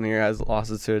one else on here has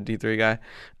losses to a D3 guy.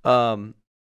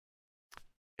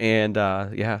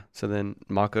 So then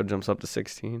Mako jumps up to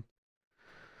 16.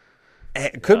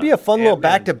 It could be a fun little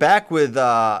back-to-back with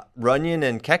Runyon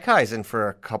and Keckeisen for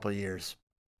a couple of years.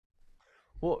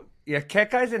 Well, yeah,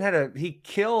 Keckeisen he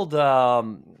killed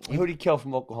who did he kill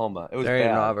from Oklahoma? It was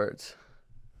Darian Roberts.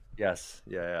 Yes.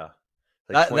 Yeah.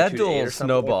 That duel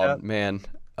snowballed, man.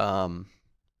 I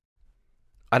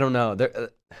don't know.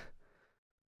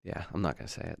 I'm not gonna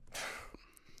say it.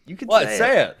 You could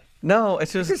say it. No,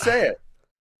 it's just you can say it.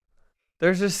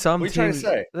 There's just some what teams.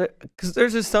 What are you trying to say? Because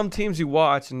there's just some teams you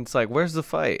watch and it's like, where's the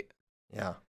fight?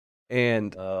 Yeah.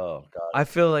 And God. I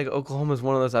feel like Oklahoma's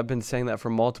one of those. I've been saying that for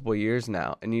multiple years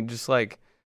now, and you just you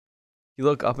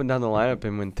look up and down the lineup,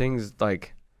 and when things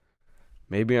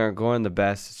maybe aren't going the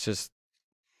best, it's just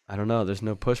I don't know. There's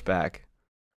no pushback.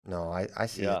 No, I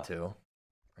see it too.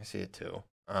 I see it too.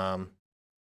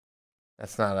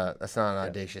 That's not an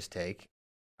audacious take.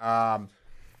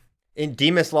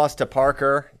 Demas lost to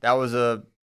Parker. That was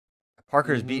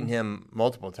Parker's beaten him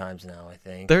multiple times now, I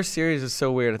think. Their series is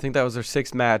so weird. I think that was their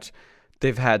 6th match.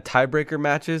 They've had tiebreaker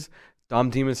matches. Dom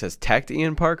Demas has teched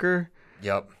Ian Parker.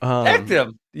 Yep. Teched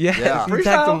him? Yeah. He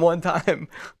teched him one time.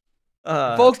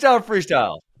 Folk style or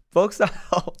freestyle? Folk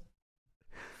style.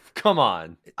 Come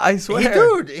on. I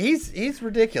swear. He's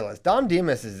ridiculous. Dom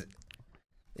Demas is...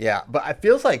 Yeah, but it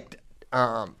feels like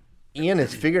Ian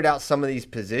has figured out some of these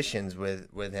positions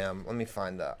with him. Let me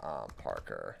find the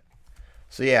Parker.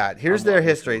 So yeah, here's their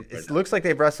history. It looks like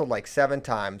they've wrestled 7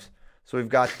 times. So we've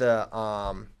got the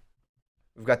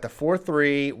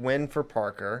 4-3 win for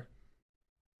Parker.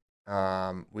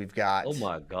 We've got Oh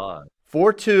my God.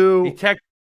 4-2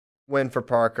 win for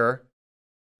Parker,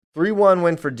 3-1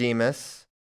 win for Demas.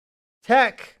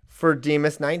 Tech for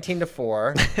Demas,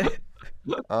 19-4.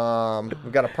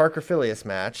 We've got a Parker Phileas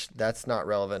match. That's not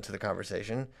relevant to the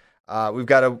conversation. We've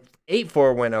got a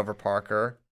 8-4 win over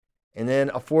Parker, and then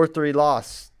a 4-3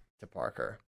 loss to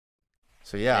Parker.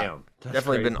 So yeah,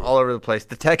 definitely crazy. Been all over the place.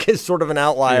 The Tech is sort of an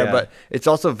outlier, but it's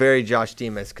also very Josh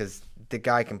Demas because the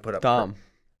guy can put up. Tom,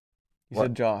 you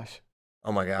said Josh.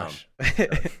 Oh my gosh,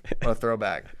 what a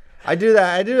throwback! I do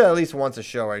that at least once a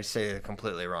show where I say a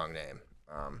completely wrong name.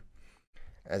 Who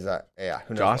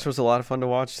knows? Josh was a lot of fun to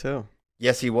watch too.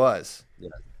 Yes, he was. Yeah.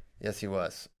 Yes, he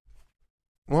was.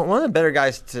 One of the better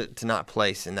guys to not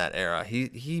place in that era.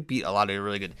 He beat a lot of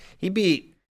really good. He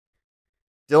beat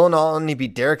Dylan Alton. He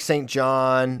beat Derek St.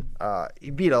 John. He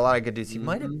beat a lot of good dudes. He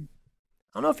might have. I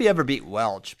don't know if he ever beat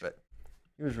Welch, but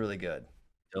he was really good.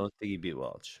 I don't think he beat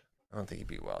Welch. I think he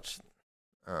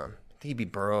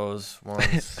beat Burroughs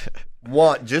once.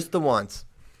 Just the once.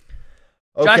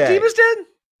 Okay. Josh Demas did?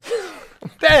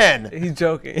 Ben! He's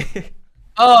joking.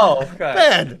 Oh, okay.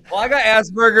 Ben! Well, I got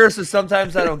Asperger's, so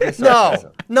sometimes I don't get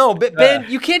sarcasm. No, but Ben,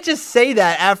 you can't just say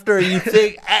that after you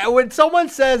think. When someone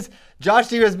says Josh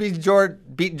Demas beat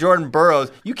Jordan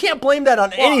Burroughs, you can't blame that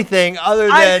on anything other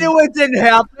than. I knew it didn't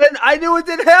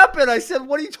happen. I said,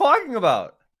 what are you talking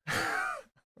about?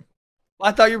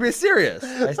 I thought you were being serious.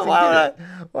 Why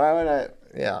would I?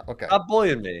 Yeah, okay. Stop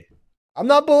bullying me. I'm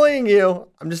not bullying you.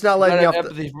 I'm just not letting you off.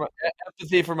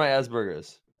 Empathy for my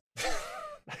Asperger's.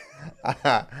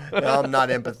 No, I'm not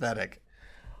empathetic.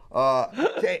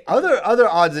 Okay, other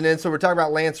odds and ends. So we're talking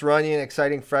about Lance Runyon,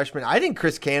 exciting freshman. I think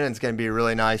Chris Cannon's going to be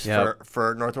really nice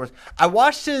for Northwest. I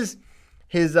watched his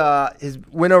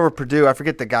win over Purdue. I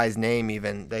forget the guy's name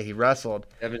even that he wrestled.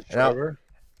 Evan Schroeder?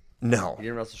 No, he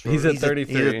didn't wrestle Schroeder. He's at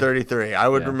 33. He's at 33. I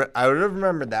would have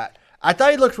remembered that. I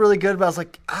thought he looked really good, but I was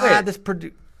like, this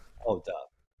Purdue. Oh, duh.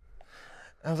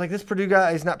 I was like, this Purdue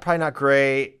guy is probably not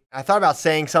great. I thought about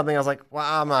saying something. I was like, well,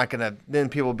 I'm not going to. Then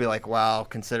people will be like, wow,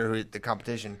 consider the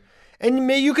competition. And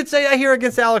maybe you could say that here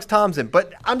against Alex Thompson,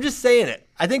 but I'm just saying it.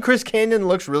 I think Chris Cannon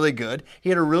looks really good. He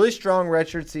had a really strong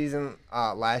redshirt season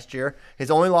last year.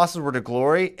 His only losses were to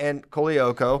Glory and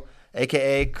Kolioko,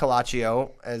 a.k.a.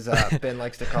 Calaccio, as Ben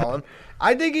likes to call him.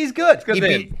 I think he's good.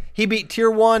 He beat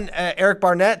Tier 1 Eric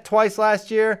Barnett twice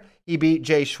last year. He beat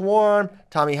Jay Schwarm,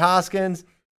 Tommy Hoskins.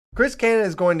 Chris Cannon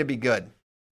is going to be good.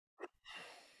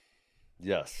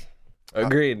 Yes.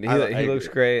 Agreed. He looks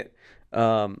great.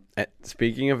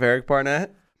 Speaking of Eric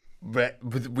Barnett, but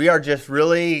we are just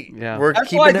really we're That's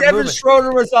keeping why it Devin moving.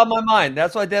 Schroeder was on my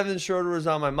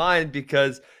mind.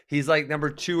 Because he's like number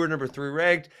 2 or number 3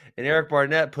 ranked, and Eric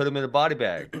Barnett put him in a body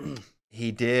bag.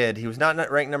 He did. He was not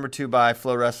ranked number 2 by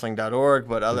FlowWrestling.org,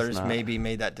 but others maybe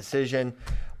made that decision.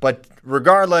 But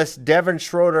regardless, Devin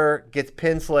Schroeder gets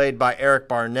pin slayed by Eric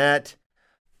Barnett.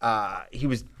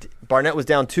 Barnett was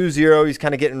down 2-0. He's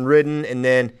kind of getting ridden, and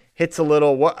then hits a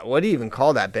little. What do you even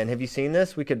call that, Ben? Have you seen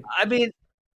this? It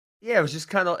was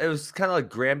kind of like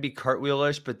Granby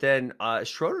cartwheelish, but then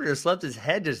Schroeder just left his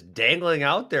head just dangling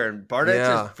out there, and Barnett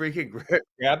just freaking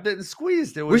grabbed it and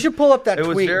squeezed it. We should pull up that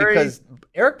tweet because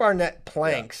Eric Barnett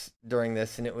planks during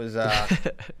this, and it was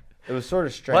sort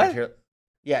of strange. What? Here.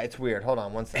 Yeah, it's weird. Hold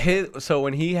on one second. So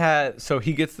he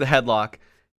gets the headlock,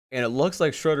 and it looks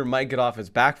like Schroeder might get off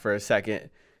his back for a second,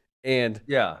 and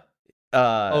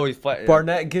he's fighting.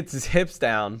 Barnett gets his hips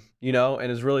down,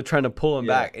 and is really trying to pull him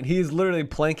back, and he's literally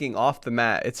planking off the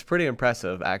mat. It's pretty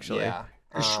impressive, actually. Yeah.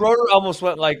 Schroeder almost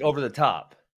went like over the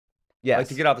top. Yeah, like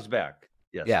to get off his back.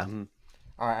 Yes. Yeah. Mm-hmm.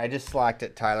 All right, I just slacked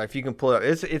it, Tyler. If you can pull it up,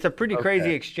 it's a pretty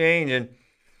crazy exchange, and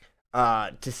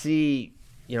to see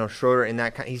Schroeder in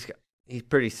that kind, he's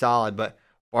pretty solid, but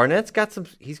Barnett's got some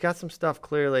stuff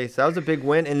clearly. So that was a big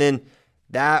win, and then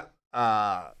that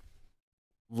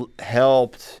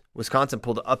helped Wisconsin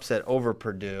pull the upset over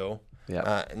Purdue.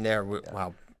 Yeah, and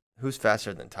wow, who's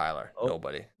faster than Tyler?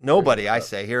 Nobody. I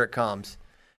say, here it comes.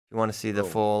 If you want to see the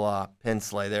full pin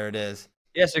slay, there it is.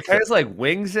 Yeah, so it kind of like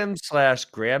wings him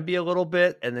 / Granby a little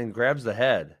bit, and then grabs the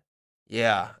head.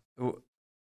 Yeah,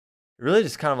 really,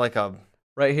 just kind of like a.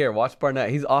 Right here, watch Barnett.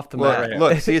 He's off the mat.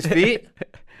 Look, see his feet?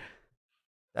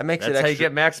 That's how you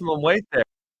get maximum weight there.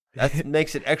 That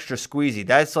makes it extra squeezy.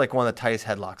 That's like one of the tightest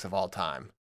headlocks of all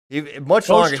time. Coach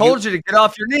told you to get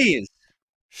off your knees.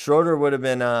 Schroeder would have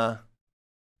been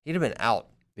he'd have been out.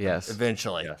 Yes.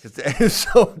 Eventually. Yes. It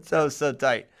was so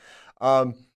tight.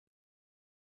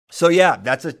 So yeah,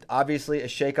 that's obviously a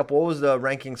shakeup. What was the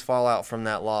rankings fallout from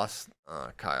that loss,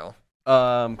 Kyle?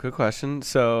 Good question.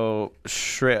 So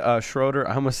Schroeder,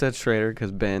 I almost said Schrader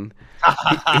because Ben,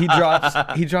 he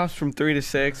drops from 3 to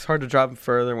 6. Hard to drop him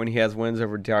further when he has wins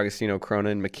over D'Agostino,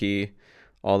 Cronin, McKee,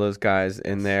 all those guys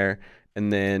in there.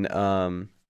 And then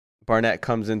Barnett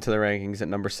comes into the rankings at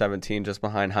number 17, just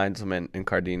behind Heinzelman and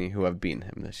Cardini, who have beaten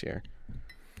him this year.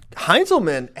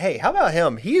 Heinzelman, hey, how about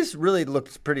him? He's really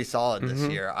looked pretty solid this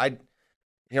year.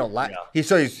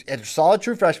 He's had a solid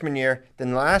true freshman year.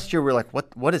 Then last year we were like,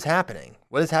 what is happening?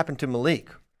 What has happened to Malik?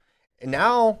 And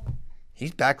now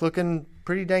he's back looking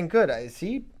pretty dang good.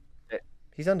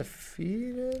 He's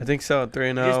undefeated? I think so. 3-0.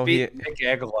 He just beat Nick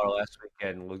Aguilar last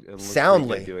weekend.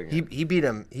 Soundly, he beat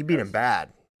him. He beat him bad.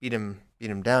 Beat him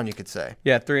down, you could say.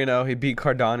 Yeah, 3-0. He beat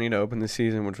Cardani to open the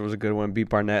season, which was a good one. Beat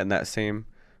Barnett in that same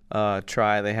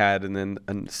try they had, and then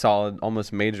a solid,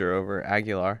 almost major over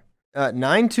Aguilar.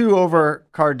 9-2 over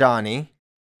Cardani,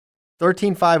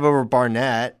 13-5 over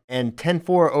Barnett, and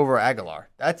 10-4 over Aguilar.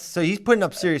 So he's putting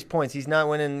up serious points. He's not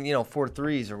winning, 4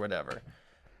 threes or whatever.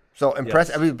 So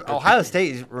impressive. I mean, Ohio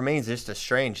State remains just a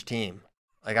strange team.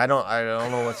 Like I don't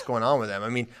know what's going on with them. I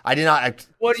mean, I did not expect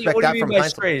that from Heinzelman. What do you mean by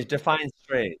strange? Define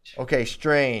strange. Okay,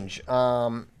 strange.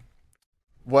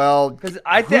 Well, because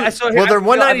I think their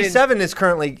 197 is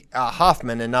currently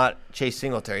Hoffman and not Chase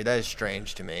Singletary. That is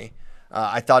strange to me.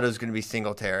 I thought it was going to be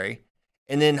Singletary,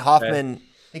 and then Hoffman. Okay.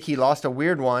 I think he lost a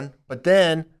weird one, but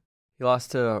then he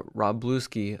lost to Rob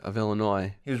Bluski of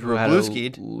Illinois. He was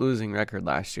Bluski'd. Losing record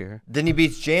last year. Then he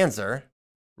beats Janzer.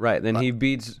 Right. Then he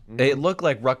beats. It looked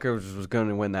like Rutgers was going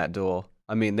to win that duel.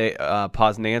 I mean,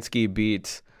 Poznansky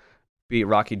beat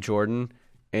Rocky Jordan.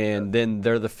 And then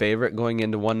they're the favorite going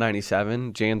into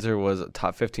 197. Janzer was a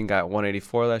top 15 guy at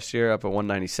 184 last year, up at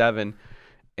 197.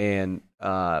 And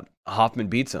Hoffman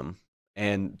beats him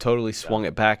and totally swung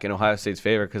it back in Ohio State's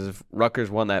favor because if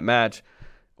Rutgers won that match,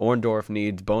 Orndorff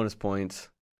needs bonus points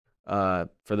for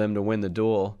them to win the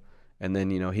duel. And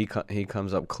then, he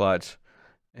comes up clutch.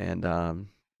 And,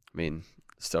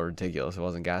 still ridiculous. It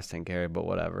wasn't gas tank carry, but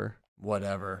whatever.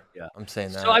 Yeah, I'm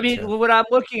saying that. So I mean, too. when I'm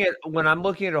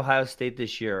looking at Ohio State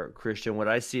this year, Christian, what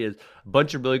I see is a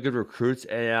bunch of really good recruits,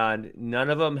 and none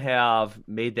of them have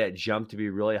made that jump to be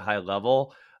really high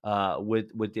level,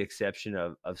 with the exception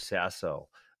of Sasso.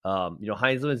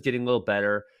 Heinzelman's getting a little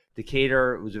better.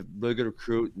 Decatur was a really good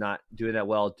recruit, not doing that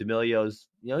well. D'Amelio's,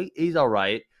 he's all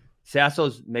right.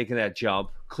 Sasso's making that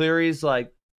jump. Cleary's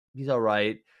he's all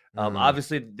right.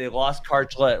 Obviously, they lost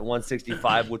Karchla at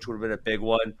 165, which would have been a big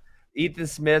one. Ethan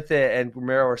Smith and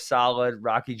Romero are solid.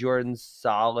 Rocky Jordan's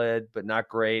solid, but not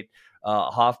great.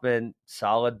 Hoffman,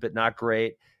 solid, but not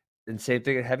great. And same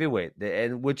thing at heavyweight,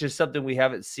 and which is something we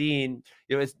haven't seen.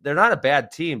 They're not a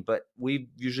bad team, but we've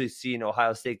usually seen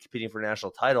Ohio State competing for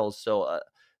national titles, so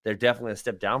they're definitely a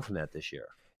step down from that this year.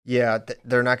 Yeah,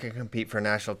 they're not going to compete for a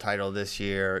national title this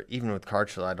year. Even with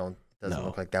Karchla, doesn't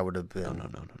look like that would have been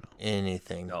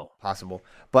anything possible.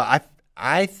 But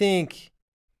I think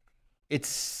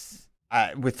it's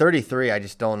with 33. I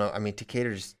just don't know. I mean,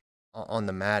 Decatur's on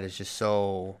the mat is just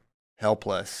so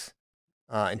helpless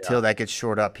until that gets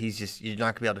shored up. You're not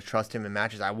going to be able to trust him in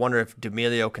matches. I wonder if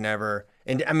D'Amelio can ever.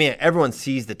 And I mean, everyone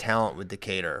sees the talent with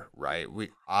Decatur, right?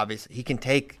 Obviously he can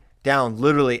take down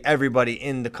literally everybody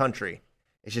in the country.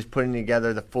 It's just putting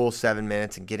together the full 7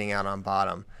 minutes and getting out on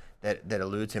bottom that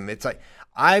eludes him. It's like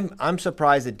I'm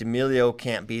surprised that D'Amelio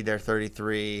can't be there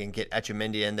 33 and get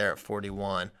Etchemendia in there at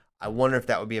 41. I wonder if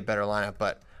that would be a better lineup,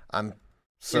 but I'm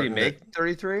certain. Did he make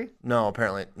 33? No,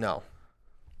 apparently no.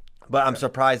 But I'm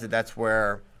surprised that that's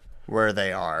where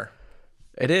they are.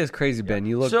 It is crazy, Ben.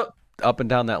 You look up and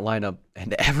down that lineup,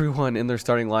 and everyone in their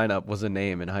starting lineup was a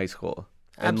name in high school.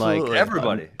 And absolutely,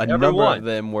 everybody. A number of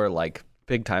them were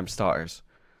big time stars.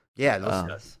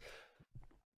 Yeah.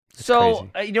 So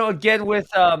again with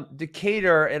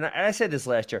Decatur, and I said this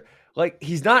last year,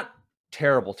 he's not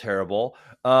terrible.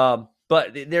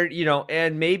 But they're,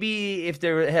 and maybe if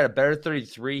they had a better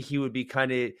 33, he would be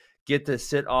kind of get to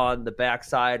sit on the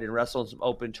backside and wrestle in some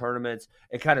open tournaments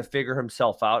and kind of figure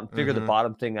himself out and figure the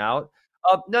bottom thing out.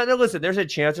 No, listen, there's a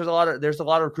chance. There's a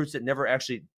lot of recruits that never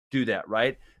actually do that,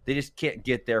 right? They just can't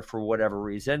get there for whatever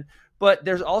reason. But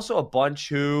there's also a bunch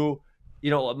who,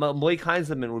 Malik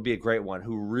Heinzelman would be a great one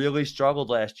who really struggled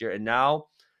last year. And now,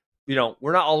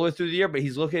 we're not all the way through the year, but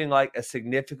he's looking like a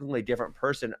significantly different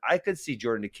person. I could see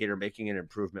Jordan Decatur making an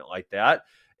improvement like that.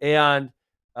 And,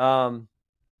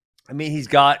 he's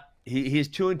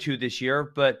 2-2 this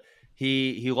year, but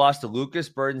he lost to Lucas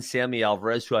Bird and Sammy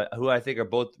Alvarez, who I think are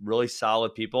both really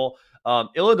solid people.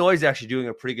 Illinois is actually doing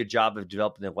a pretty good job of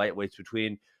developing the lightweights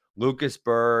between Lucas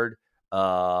Bird,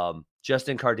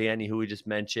 Justin Cardani, who we just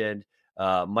mentioned,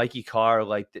 Mikey Carr.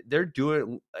 Like they're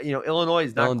doing, Illinois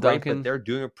is not Dylan great, Duncan. but they're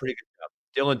doing a pretty good job.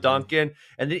 Dylan Duncan,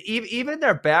 and then even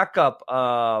their backup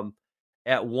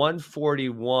at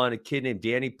 141, a kid named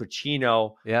Danny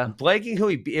Pacino. Yeah, I'm blanking who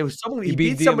he beat. It was someone he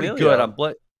beat beat somebody D'Amelio.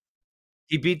 good.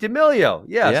 He beat D'Amelio.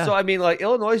 Yeah. So I mean, like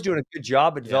Illinois is doing a good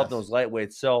job at developing those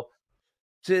lightweights. So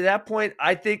to that point,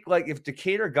 I think like if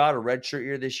Decatur got a redshirt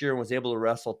year this year and was able to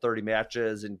wrestle 30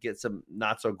 matches and get some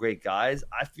not so great guys,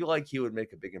 I feel like he would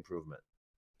make a big improvement.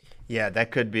 Yeah,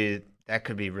 that could be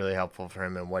really helpful for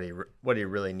him and what he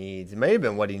really needs. It may have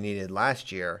been what he needed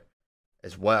last year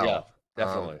as well. Yeah,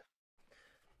 definitely.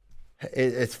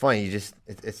 It's funny.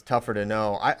 It's tougher to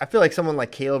know. I feel like someone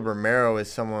like Caleb Romero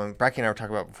is someone Bracky and I were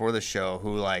talking about before the show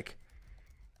who, like,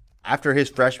 after his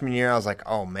freshman year, I was like,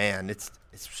 oh man, it's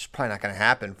probably not going to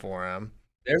happen for him.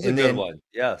 There's a good one.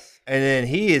 Yes. And then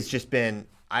he has just been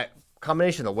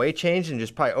combination of the weight change and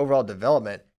just probably overall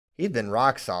development. He's been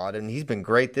rock solid, and he's been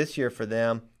great this year for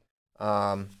them.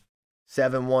 7-1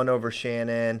 over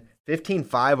Shannon,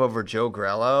 15-5 over Joe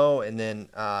Grello, and then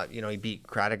he beat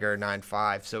Kradiger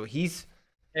 9-5. So he's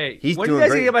when doing you guys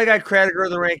great. Get my guy Kradiger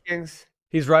in the rankings?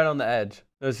 He's right on the edge.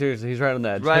 No, seriously, he's right on the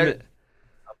edge. Right. Okay.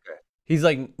 He's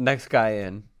like next guy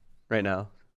in right now.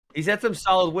 He's had some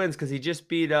solid wins because he just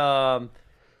beat I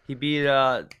don't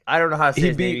know how to say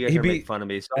his name. You guys are make fun of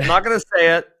me, so I'm not gonna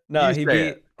say it. No, he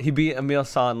beat Emil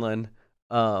Sondland.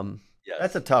 Yes.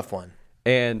 That's a tough one.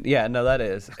 And yeah, no, that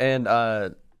is. And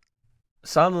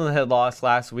Sondland had lost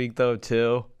last week though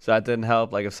too, so that didn't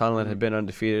help. Like if Sondland had been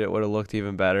undefeated, it would have looked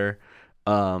even better.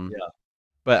 But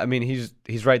I mean,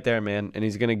 he's right there, man, and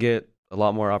he's gonna get a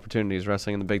lot more opportunities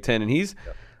wrestling in the Big Ten. And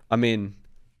I mean,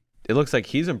 it looks like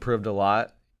he's improved a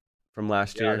lot from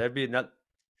last year. That'd be not.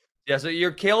 Yeah, so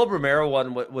your Caleb Romero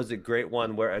one was a great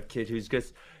one, where a kid who's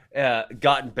just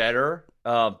gotten better.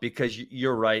 Because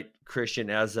you're right, Christian,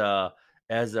 as a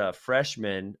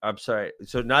freshman. I'm sorry,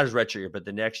 so not his redshirt year, but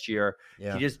the next year,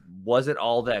 he just wasn't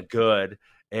all that good.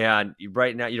 And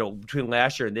right now, between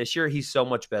last year and this year, he's so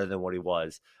much better than what he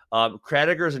was.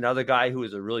 Kradiger is another guy who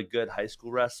is a really good high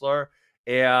school wrestler,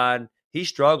 and he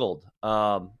struggled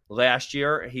last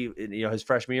year. His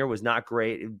freshman year was not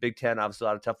great. In Big Ten, obviously a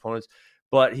lot of tough opponents,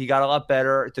 but he got a lot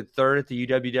better. Took third at the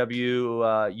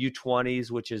UWW U20s,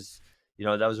 which is,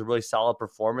 that was a really solid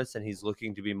performance, and he's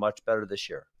looking to be much better this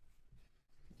year.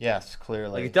 Yes,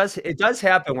 clearly. Like it does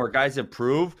happen where guys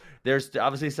improve. There's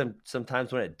obviously some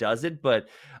times when it doesn't, but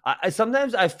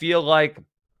sometimes I feel like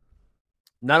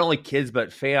not only kids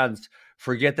but fans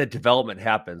forget that development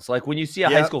happens. Like when you see a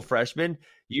high school freshman,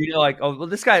 like, oh, well,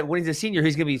 this guy, when he's a senior,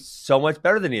 he's going to be so much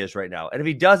better than he is right now. And if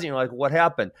he doesn't, you're like, what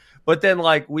happened? But then,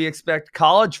 like, we expect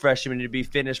college freshmen to be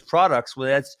finished products. Well,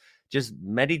 that's just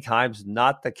many times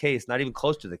not the case, not even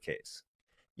close to the case.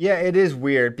 Yeah, it is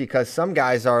weird because some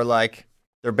guys are like,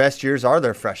 their best years are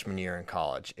their freshman year in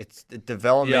college. It's the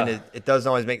development. It doesn't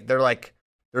always make,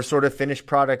 they're sort of finished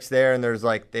products there, and there's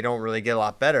like, they don't really get a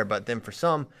lot better. But then for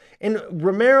some, and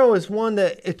Romero is one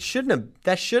that shouldn't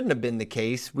have been the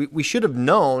case. We should have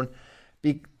known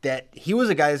that he was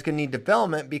a guy that's going to need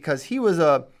development because he was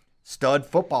a stud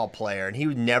football player and he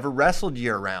never wrestled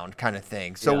year round kind of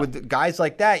thing. So with guys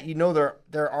like that,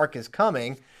 their arc is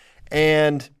coming,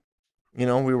 and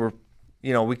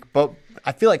but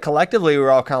I feel like collectively we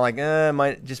were all kind of like,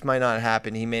 might not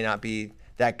happen. He may not be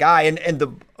that guy,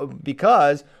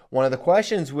 because one of the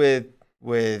questions with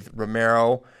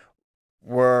Romero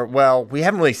were, well, we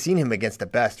haven't really seen him against the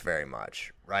best very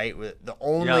much, right? He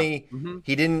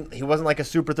wasn't like a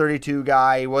Super 32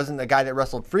 guy. He wasn't a guy that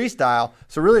wrestled freestyle.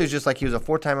 So really, it was just like he was a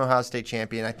 4-time Ohio State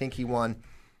champion. I think he won.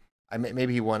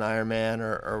 Maybe he won Ironman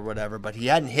or whatever, but he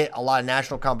hadn't hit a lot of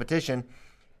national competition.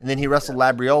 And then he wrestled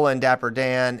Labriola and Dapper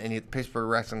Dan and the Pittsburgh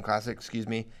Wrestling Classic,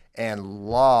 and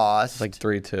lost. Like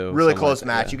 3-2. Really close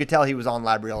match. Yeah. You could tell he was on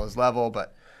Labriola's level,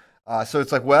 but so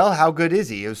it's like, well, how good is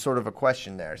he? It was sort of a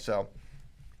question there. So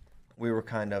we were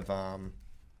kind of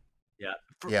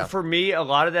For me, a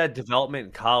lot of that development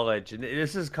in college, and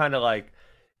this is kind of like,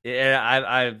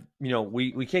 and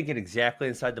we can't get exactly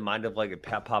inside the mind of like a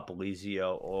Pat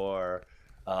Popolizio or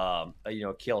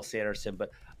Kale Sanderson, but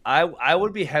I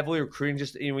would be heavily recruiting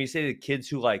just when you say the kids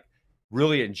who like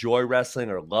really enjoy wrestling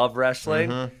or love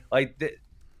wrestling,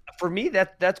 for me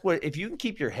that's what, if you can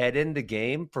keep your head in the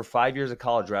game for 5 years of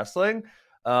college wrestling,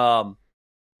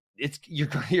 you're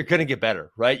going to get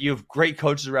better, right? You have great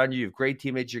coaches around you have great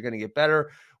teammates, you're going to get better.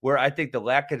 Where I think the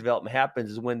lack of development happens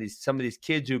is when some of these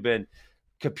kids who've been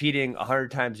competing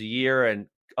 100 times a year and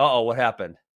what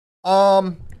happened?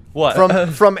 What?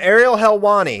 From Ariel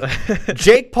Helwani,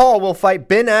 Jake Paul will fight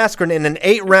Ben Askren in an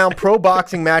 8-round pro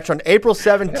boxing match on April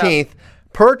 17th.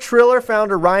 Per Triller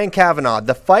founder Ryan Kavanaugh,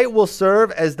 the fight will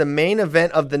serve as the main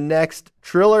event of the next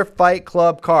Triller Fight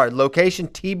Club card. Location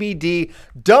TBD.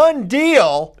 Done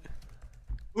deal.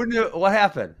 Who knew? What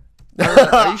happened?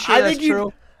 Are you sure that's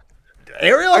true?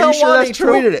 Ariel Helwani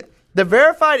tweeted it. The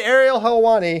verified Ariel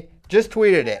Helwani just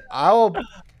tweeted it. I will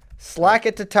slack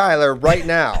it to Tyler right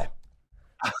now.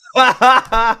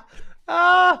 Well,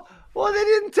 they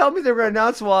didn't tell me they were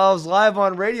announced while I was live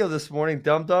on radio this morning,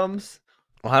 dum-dums.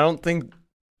 Well, I think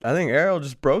Ariel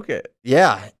just broke it.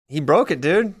 Yeah, he broke it,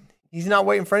 dude. He's not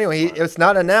waiting for anyone. It's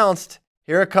not announced.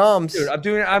 Here it comes. Dude, I'm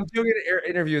doing an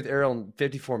interview with Ariel in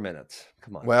 54 minutes.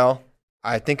 Come on. Well,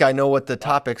 I think I know what the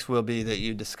topics will be that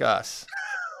you discuss.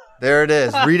 There it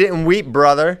is. Read it and weep,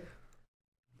 brother.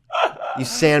 You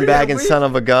sandbagging son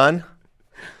of a gun.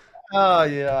 Oh,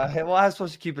 yeah. Well, I was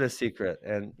supposed to keep it a secret.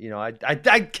 And,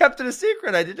 I kept it a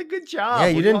secret. I did a good job. Yeah,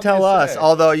 you didn't tell us.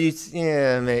 Although, mate, you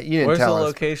didn't Where's tell the us.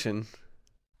 location?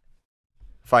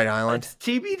 Fight Island. It's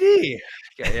TBD.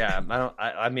 Yeah.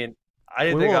 I mean, I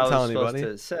didn't think I was supposed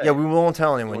to say. Yeah, we won't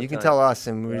tell anyone. You can tell us,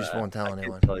 and we just won't tell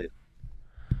anyone.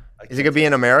 Is it going to be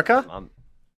in America?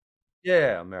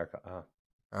 Yeah, America.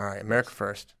 All right, America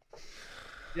first.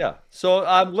 Yeah.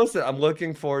 So, listen, I'm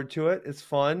looking forward to it. It's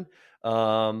fun.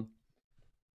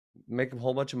 Make a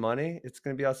whole bunch of money. It's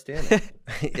going to be outstanding.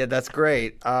 Yeah, that's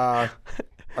great. Are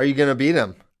you going to beat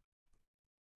him?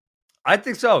 I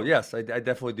think so. Yes, I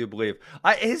definitely do believe.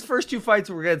 His first 2 fights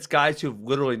were against guys who've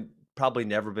literally probably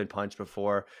never been punched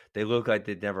before. They look like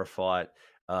they'd never fought.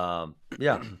 Yeah,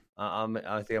 I think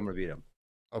I'm going to beat him.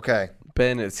 Okay.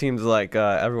 Ben, it seems like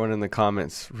everyone in the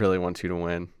comments really wants you to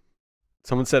win.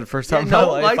 Someone said, first time in no my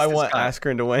one life I likes want this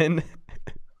guy. Askren to win.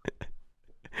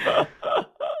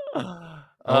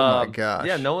 Oh, my gosh.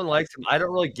 Yeah, no one likes him. I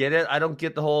don't really get it. I don't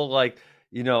get the whole, I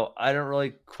don't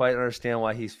really quite understand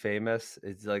why he's famous.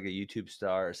 It's like a YouTube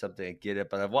star or something. I get it.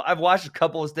 But I've watched a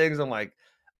couple of things. I'm like,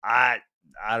 I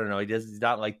don't know. He's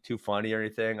not too funny or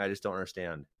anything. I just don't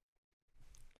understand.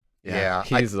 Yeah.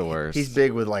 He's the worst. He's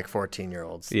big with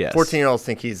 14-year-olds. Yes. 14-year-olds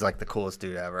think he's the coolest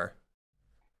dude ever.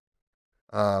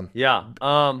 Yeah.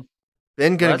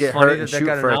 Ben going to get hurt and shoot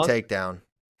for announced. a takedown.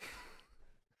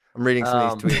 I'm reading some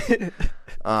of these tweets.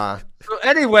 So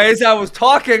anyways, I was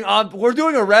talking we're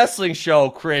doing a wrestling show,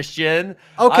 Christian.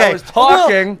 Okay. I was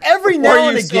talking. Well, every now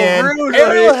and again,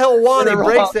 Ariel Helwani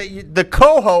breaks that the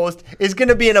co-host is going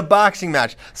to be in a boxing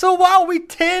match. So while we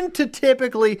tend to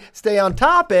typically stay on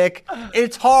topic,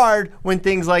 it's hard when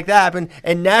things like that happen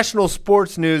and national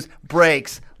sports news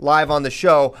breaks live on the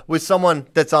show with someone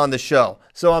that's on the show.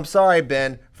 So I'm sorry,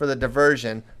 Ben, for the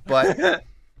diversion, but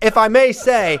if I may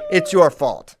say, it's your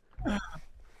fault.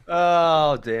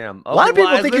 Oh, damn. A lot of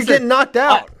people think you're getting knocked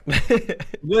out.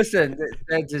 Listen,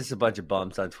 that's just a bunch of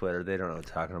bums on Twitter. They don't know what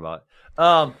they're talking about.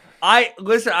 I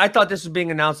thought this was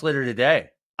being announced later today.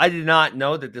 I did not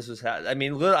know that this was happening. I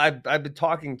mean, I've been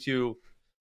talking to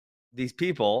these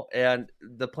people, and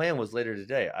the plan was later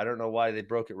today. I don't know why they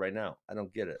broke it right now. I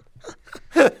don't get it.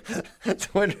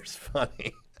 Twitter's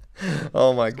funny.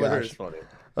 Oh, my gosh. Twitter's funny.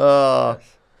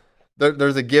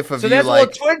 There's a gif of so you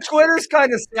that's Twitter's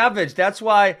kind of savage. That's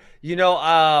why,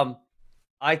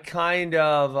 I kind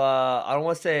of I don't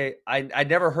want to say I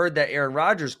never heard that Aaron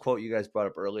Rodgers quote you guys brought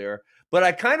up earlier, but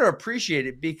I kind of appreciate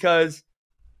it because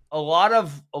a lot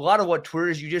of what Twitter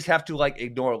is, you just have to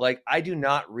ignore. I do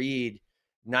not read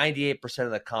 98% of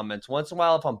the comments. Once in a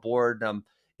while, if I'm bored and I'm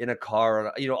in a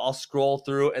car, I'll scroll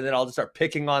through and then I'll just start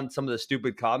picking on some of the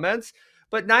stupid comments.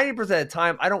 But 90% of the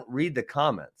time, I don't read the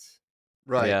comments.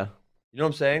 Right. Yeah. You know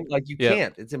what I'm saying? You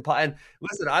can't. It's impossible. And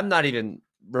listen, I'm not even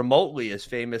remotely as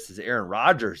famous as Aaron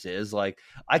Rodgers is. I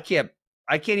can't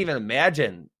even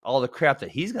imagine all the crap that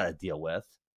he's got to deal with.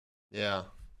 Yeah.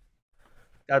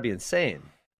 Got to be insane.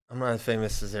 I'm not as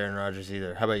famous as Aaron Rodgers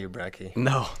either. How about you, Brecky?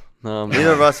 No.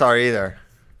 Neither of us are either.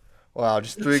 Wow,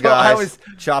 just three guys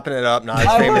chopping it up, not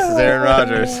as famous as Aaron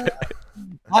Rodgers.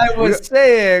 I was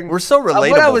saying... We're so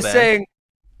relatable, What I was saying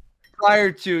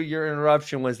prior to your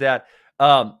interruption was that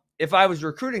if I was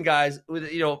recruiting guys,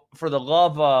 for the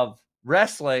love of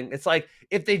wrestling, it's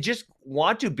if they just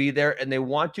want to be there and they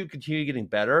want to continue getting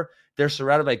better, they're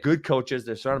surrounded by good coaches,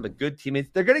 they're surrounded by good teammates,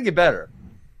 they're going to get better.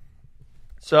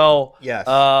 So, yes.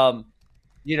 But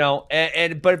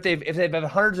if they've had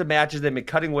hundreds of matches, they've been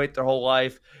cutting weight their whole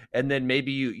life, and then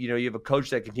maybe you have a coach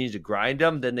that continues to grind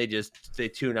them, then they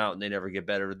tune out and they never get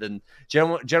better. Then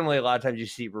generally a lot of times you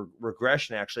see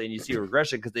regression actually, and you see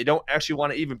regression because they don't actually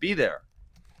want to even be there.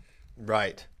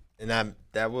 Right, and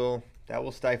that will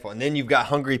stifle. And then you've got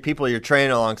hungry people you're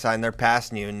training alongside, and they're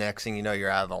passing you, and next thing you know, you're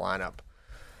out of the lineup.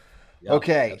 Yeah,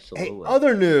 okay. Absolutely. Hey,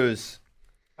 other news.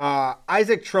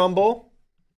 Isaac Trumbull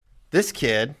This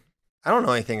kid, I don't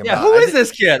know anything about. Yeah, who is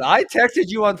this kid? I texted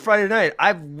you on Friday night.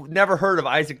 I've never heard of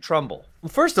Isaac Trumbull. Well,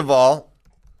 first of all,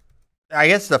 I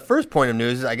guess the first point of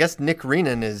news is I guess Nick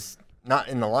Reenan is not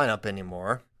in the lineup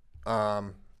anymore.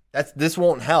 This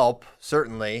won't help,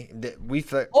 certainly.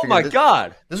 Oh my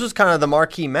God! This was kind of the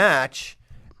marquee match.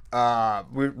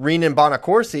 Reenan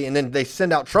Bonacorsi, and then they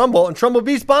send out Trumbull, and Trumbull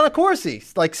beats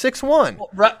Bonacorsi like 6-1.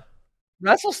 Well,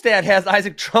 WrestleStat has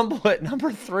Isaac Trumbull at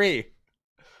number 3.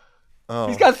 Oh.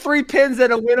 He's got 3 pins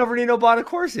and a win over Nino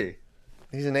Bonacorsi.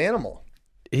 He's an animal.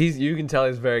 You can tell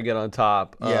he's very good on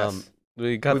top. Yes.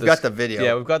 We've got the video.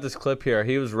 Yeah, we've got this clip here.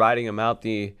 He was riding him out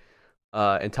the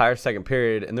entire second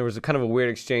period, and there was a kind of a weird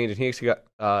exchange, and he actually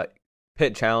got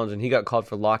Pitt challenged, and he got called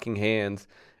for locking hands,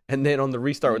 and then on the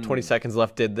restart with 20 seconds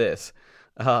left did this.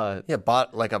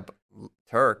 Bought like a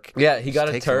Turk. Yeah, he got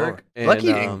a Turk. And, lucky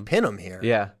he didn't pin him here.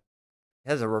 Yeah.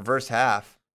 He has a reverse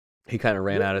half. He kind of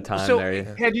ran out of time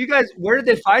there. Have you guys, where did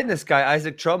they find this guy,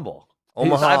 Isaac Trumbull?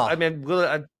 Omaha.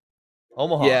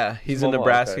 Omaha. Yeah, he's a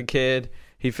Nebraska kid.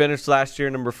 He finished last year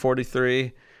number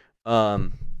 43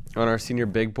 on our senior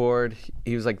big board.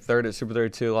 He was like third at Super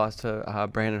 32, lost to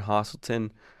Brandon Hosselton.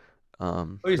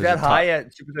 He's that high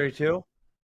at Super 32?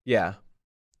 Yeah.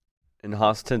 And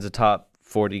Hosselton's a top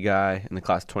 40 guy in the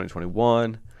class of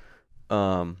 2021.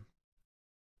 I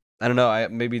don't know.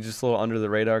 Maybe just a little under the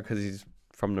radar because he's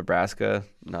from Nebraska,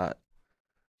 not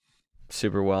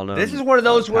super well known. This is one of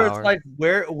those where it's like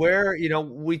where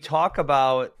we talk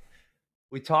about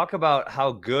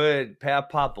how good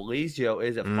Pat Popolizio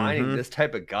is at finding this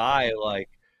type of guy. Like,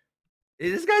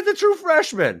 this guy's a true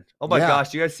freshman. Oh my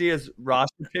gosh, you guys see his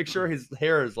roster picture? His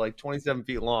hair is like 27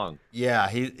 feet long. Yeah,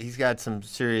 he's got some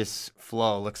serious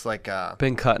flow. Looks like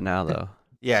been cut now though.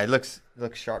 Yeah, it looks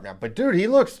sharp now. But dude, he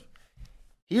looks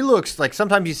like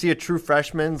sometimes you see a true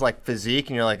freshman's like physique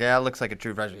and you're like, yeah, it looks like a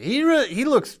true freshman. He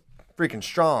looks freaking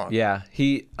strong. Yeah,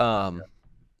 he I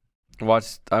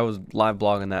was live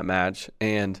blogging that match,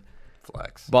 and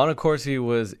flex. Bonacorsi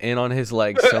was in on his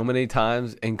legs so many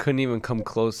times and couldn't even come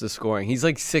close to scoring. He's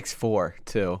like 6'4",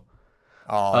 too.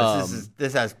 Oh,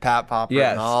 this has Pat Pop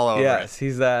written all over it. Yes,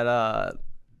 he's that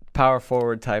power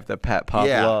forward type that Pat Pop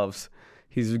loves.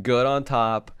 He's good on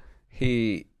top.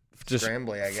 He just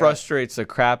frustrates the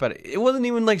crap out of it. It wasn't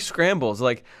even like scrambles.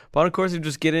 Like, Bonacorsi would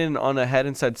just get in on a head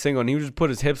inside single, and he would just put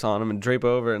his hips on him and drape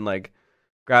over and like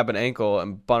grab an ankle,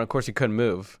 and Bonacorsi couldn't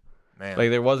move. Man. Like,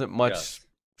 there wasn't much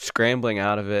scrambling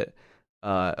out of it.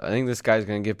 I think this guy's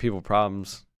going to give people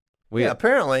problems.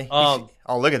 Apparently.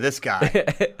 Look at this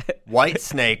guy. White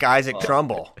Snake, Isaac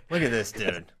Trumbull. Look at this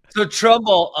dude. So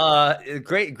Trumbull,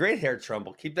 great hair,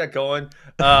 Trumbull. Keep that going.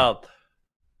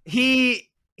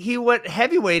 He went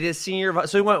heavyweight his senior.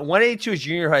 So he went 182 his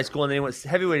junior high school, and then he went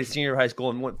heavyweight his senior high school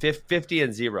and went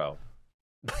 50-0.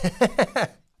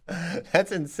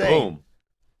 That's insane. Boom.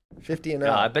 50-0.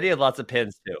 I bet he had lots of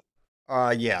pins too.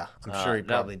 Yeah, I'm sure he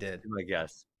probably did. I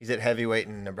guess he's at heavyweight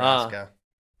in Nebraska,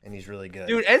 and he's really good.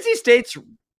 Dude, NC State's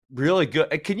really good.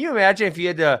 Can you imagine if he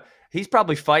had to? He's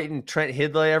probably fighting Trent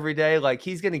Hidlay every day. Like,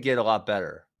 he's going to get a lot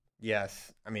better.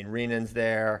 Yes, I mean Reenan's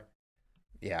there.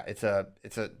 Yeah,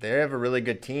 they have a really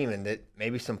good team, and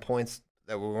maybe some points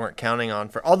that we weren't counting on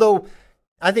for. Although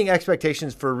I think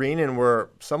expectations for Reenan were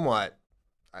somewhat.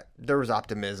 There was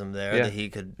optimism there that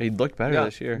he'd looked better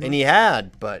this year, and he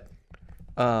had. But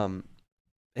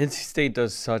NC State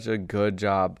does such a good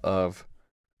job of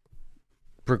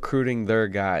recruiting their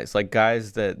guys, like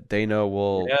guys that they know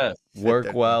will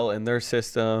work well in their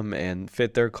system and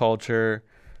fit their culture.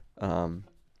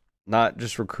 Not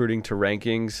just recruiting to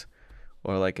rankings,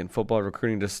 or like in football,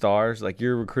 recruiting to stars. Like,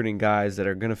 you're recruiting guys that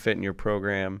are going to fit in your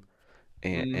program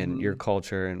and your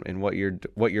culture and what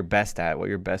you're best at, what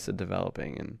you're best at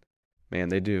developing. And man,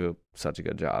 they do such a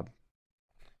good job.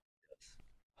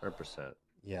 100%.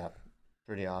 Yeah,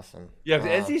 pretty awesome. Yeah,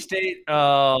 NC State.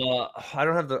 I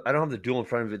don't have the duel in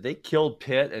front of it. They killed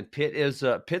Pitt, and Pitt's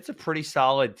a pretty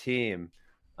solid team.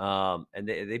 And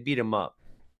they beat them up.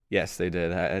 Yes, they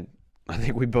did. I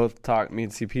think we both talked. Me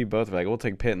and CP both were like, we'll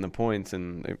take Pitt in the points,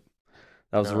 and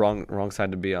that was the wrong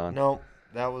side to be on. No,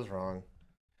 that was wrong.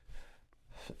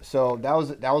 So that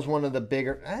was one of the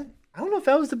bigger. I don't know if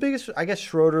that was the biggest. I guess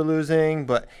Schroeder losing,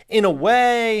 but in a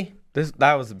way,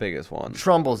 that was the biggest one.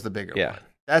 Trumbull's the bigger one.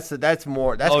 That's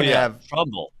more. That's going to have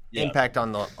Trumbull impact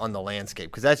on the landscape,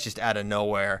 because that's just out of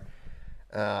nowhere.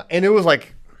 And it was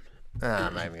like,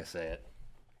 I'm not even gonna say it.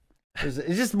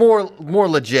 It's just more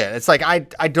legit. It's like I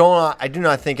do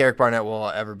not think Eric Barnett will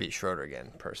ever beat Schroeder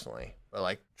again, personally. But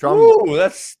like Trumbull,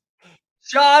 that's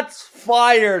shots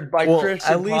fired by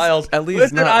Christian Miles. At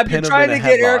least, I've been trying to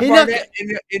get Eric Barnett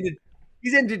into.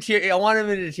 He's into tier. I want him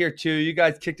into tier 2. You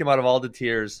guys kicked him out of all the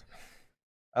tiers.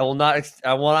 I will not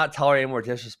tolerate any more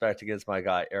disrespect against my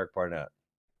guy Eric Barnett.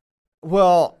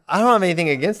 Well, I don't have anything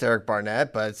against Eric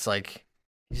Barnett, but it's like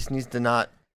he just needs to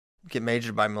not get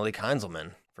majored by Malik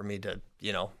Heinzelman for me to,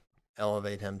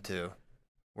 elevate him to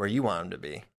where you want him to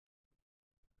be.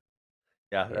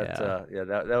 Yeah,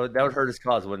 that would hurt his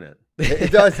cause, wouldn't it?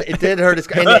 It does. It did hurt his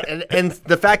cause, and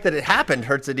the fact that it happened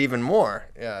hurts it even more.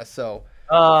 Yeah. So,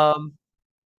 let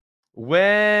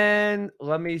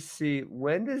me see.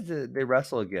 When does they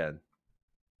wrestle again?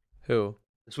 Who?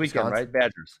 This weekend, Wisconsin? right?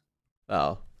 Badgers.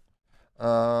 Oh.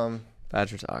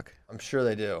 Badger talk. I'm sure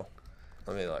they do.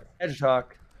 Let me look. Badger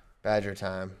talk. Badger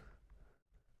time.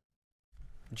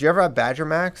 Did you ever have Badger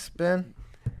Max, Ben?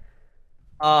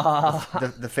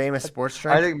 The famous sports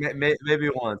drink? I think maybe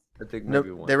once.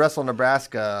 They wrestle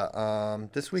Nebraska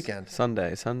this weekend.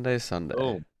 Sunday.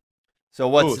 Oh. So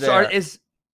what's there?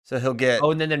 So he'll get.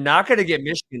 Oh, and then they're not going to get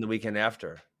Michigan the weekend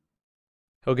after.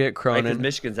 He'll get Cronin. Because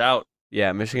Michigan's out.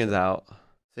 Yeah, Michigan's out.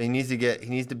 So he needs to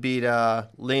beat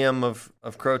Liam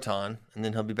of Croton, and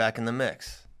then he'll be back in the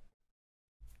mix.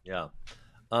 Yeah.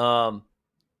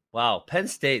 Wow. Penn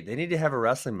State, they need to have a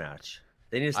wrestling match.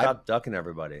 They need to stop ducking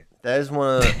everybody. That is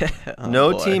one of the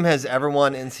no team has ever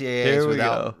won NCAAs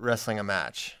without wrestling a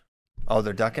match. Oh,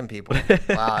 they're ducking people.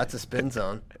 Wow, that's a spin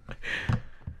zone.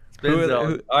 Spin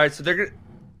zone. All right, so they're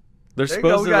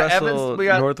supposed to wrestle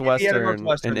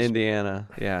Northwestern in Indiana.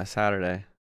 Yeah, Saturday.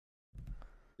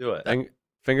 Do it.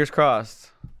 Fingers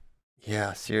crossed.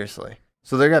 Yeah, seriously.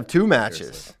 So they're going to have 2 matches.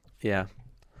 Seriously. Yeah.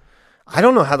 I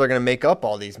don't know how they're going to make up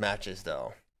all these matches,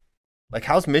 though. Like,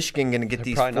 how's Michigan going to get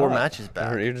these 4 matches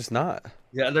back? You're just not.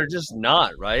 Yeah, they're just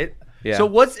not, right? Yeah.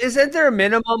 So isn't there a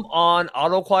minimum on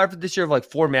auto qualifier for this year of like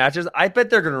 4 matches? I bet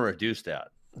they're going to reduce that.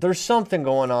 There's something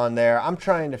going on there. I'm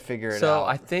trying to figure it out. So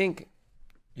I think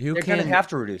they're going to have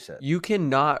to reduce it. You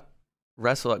cannot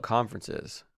wrestle at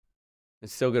conferences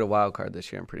and still get a wild card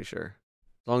this year, I'm pretty sure.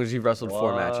 As long as you've wrestled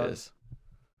 4 matches.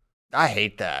 I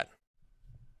hate that.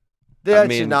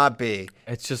 That should not be.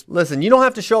 It's just listen. You don't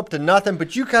have to show up to nothing,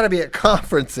 but you got to be at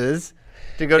conferences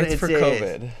to go to NCAAs. It's for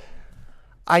COVID.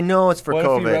 I know it's for COVID.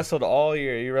 What if you wrestled all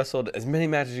year? You wrestled as many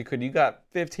matches as you could. You got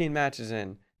 15 matches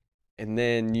in, and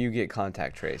then you get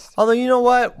contact traced. Although, you know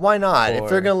what? Why not? If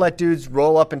they're going to let dudes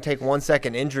roll up and take 1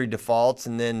 second injury defaults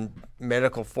and then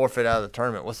medical forfeit out of the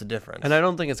tournament, what's the difference? And I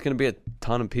don't think it's going to be a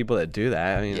ton of people that do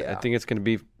that. I mean, I think it's going to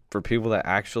be for people that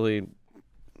actually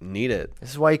need it.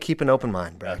 This is why you keep an open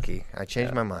mind, Bracky. I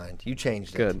changed my mind. You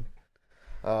changed it. Good.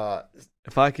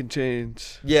 If I can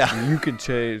change, you can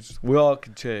change. We all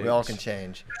can change. We all can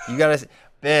change. You gotta,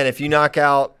 Ben. If you knock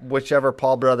out whichever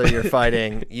Paul brother you're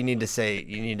fighting, you need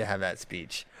to have that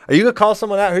speech. Are you gonna call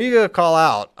someone out? Who are you gonna call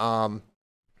out?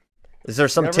 Is there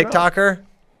some TikToker?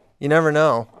 You never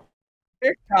know.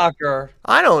 TikToker.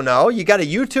 I don't know. You got a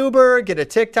YouTuber? Get a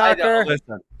TikToker?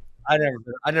 Listen.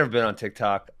 I've never been on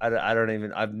TikTok. I've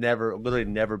literally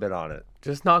never been on it.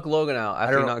 Just knock Logan out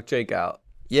after you knock Jake out.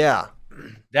 Yeah.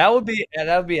 That would be.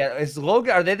 Is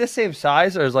Logan? Are they the same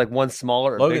size, or is like one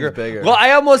smaller or Logan's bigger? Well,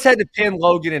 I almost had to pin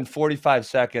Logan in 45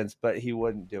 seconds, but he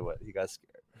wouldn't do it. He got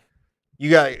scared. You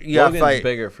got to fight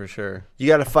bigger for sure. You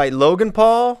got to fight Logan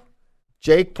Paul,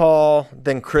 Jake Paul,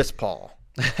 then Chris Paul.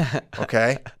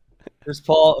 Okay. Chris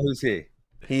Paul, who's he?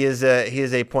 He is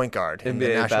a point guard in the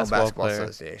NBA National Basketball player.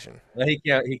 Association. Well, he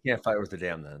can't fight worth a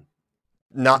damn then.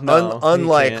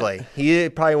 Unlikely. He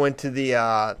probably went to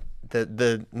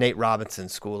the Nate Robinson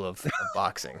school of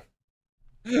boxing.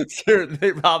 Sir,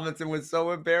 Nate Robinson was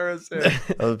so embarrassing.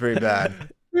 That was pretty bad.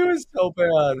 He was so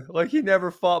bad. Like he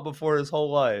never fought before his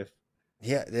whole life.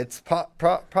 Yeah, it's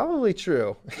probably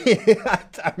true.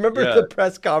 I remember the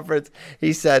press conference.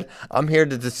 He said, "I'm here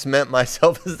to cement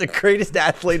myself as the greatest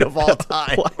athlete of all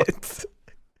time." What?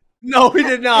 No, he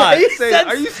did not.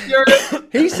 Are you serious?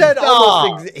 He said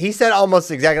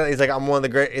almost exactly. He's like, I'm one of the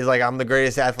great. He's like, I'm the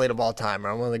greatest athlete of all time, or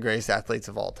I'm one of the greatest athletes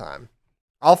of all time.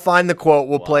 I'll find the quote.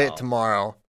 We'll play it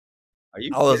tomorrow. Are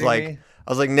you? I was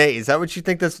like, Nate, is that what you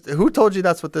think this? Who told you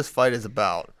that's what this fight is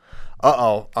about?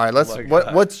 All right, let's.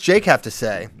 What's Jake have to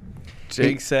say?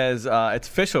 Jake says it's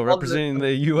official. Representing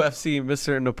the UFC,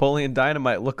 Mr. Napoleon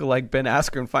Dynamite lookalike Ben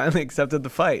Askren finally accepted the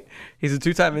fight. He's a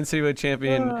 2-time NCAA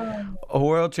champion, a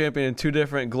world champion in 2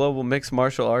 different global mixed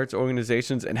martial arts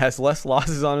organizations, and has less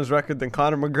losses on his record than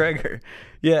Conor McGregor.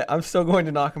 Yeah, I'm still going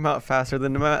to knock him out faster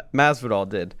than Masvidal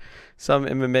did. Some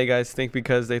MMA guys think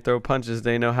because they throw punches,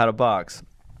 they know how to box.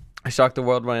 I shocked the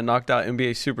world when I knocked out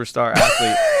NBA superstar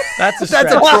athlete That's a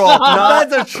That's a troll.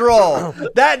 That's a troll.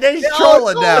 He's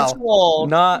trolling now.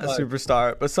 Not a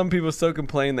superstar, but some people still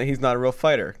complain that he's not a real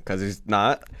fighter because he's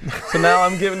not. So now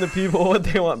I'm giving the people what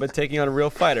they want, but taking on a real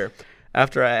fighter.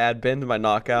 After I add Ben to my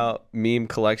knockout meme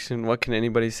collection, what can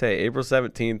anybody say? April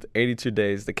 17th, 82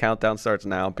 days. The countdown starts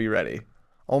now. Be ready.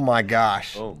 Oh my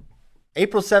gosh. Boom.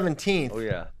 April 17th. Oh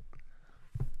yeah.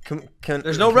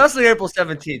 There's no wrestling April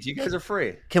 17th. You guys are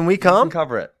free. Can we You come? can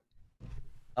cover it.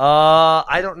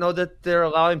 I don't know that they're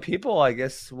allowing people. I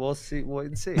guess we'll see. Wait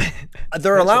and see.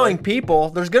 They're allowing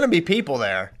people. There's going to be people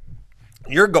there.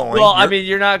 You're going. Well, I mean,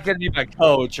 you're not going to be my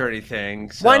coach or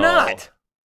anything. So. Why not?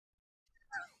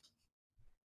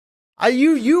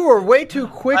 You were way too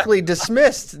quickly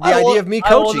dismissed the idea of me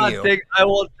coaching you. I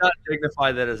will not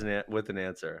dignify that with an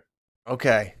answer.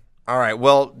 Okay. All right.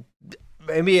 Well,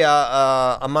 maybe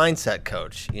a mindset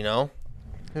coach, you know?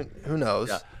 Who knows?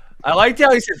 Yeah. I liked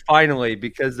how he said finally,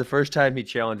 because the first time he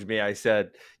challenged me, I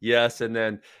said yes. And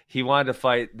then he wanted to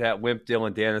fight that wimp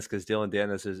Dylan Dennis because Dylan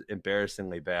Dennis is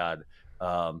embarrassingly bad.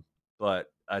 But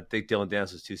I think Dylan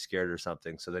Dennis was too scared or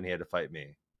something. So then he had to fight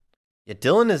me. Yeah,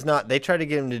 Dylan is not. They tried to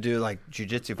get him to do like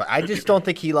jiu-jitsu, but I just don't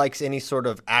think he likes any sort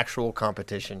of actual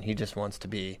competition. He just wants to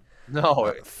be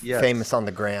famous on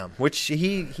the gram, which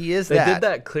he is. They did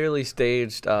that clearly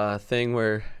staged thing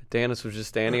where Dennis was just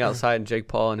standing outside and Jake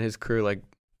Paul and his crew like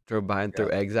drove by and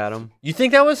threw eggs at him. You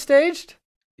think that was staged?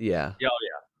 Yeah. Oh yeah.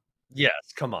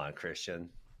 Yes. Come on, Christian.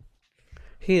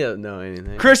 He doesn't know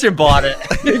anything. Christian bought it.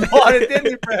 He bought it, didn't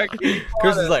he, Frank?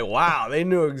 Chris is like, wow, they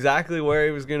knew exactly where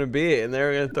he was going to be, and they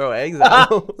were going to throw eggs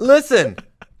at him. Listen,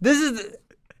 this is,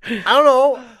 I don't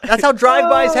know. That's how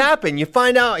drive-bys happen. You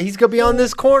find out he's going to be on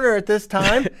this corner at this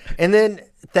time, and then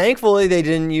thankfully they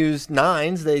didn't use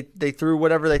nines. They threw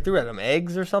whatever they threw at him,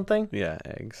 eggs or something. Yeah,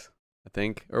 eggs, I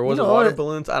think. Or was it water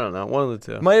balloons? I don't know. One of the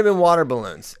two. Might have been water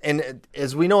balloons. And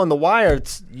as we know in The Wire,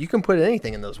 you can put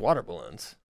anything in those water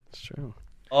balloons. It's true.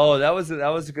 Oh, that was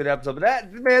a good episode. But that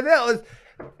was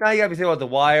now you got to be thinking about The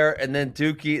Wire and then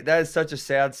Dookie. That is such a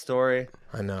sad story.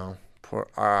 I know, poor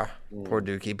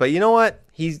Dookie. But you know what?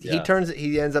 He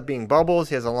ends up being Bubbles.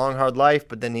 He has a long, hard life,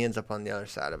 but then he ends up on the other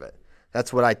side of it.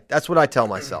 That's what I tell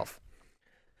myself.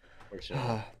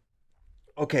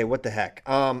 Okay, what the heck?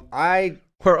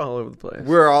 We're all over the place.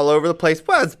 We're all over the place.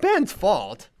 Well, it's Ben's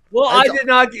fault. Well, I did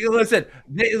not listen.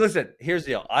 Here's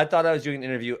the deal. I thought I was doing an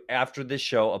interview after this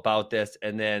show about this,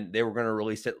 and then they were going to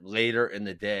release it later in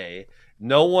the day.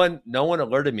 No one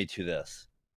alerted me to this.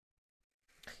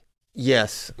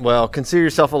 Yes. Well, consider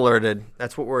yourself alerted.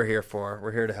 That's what we're here for.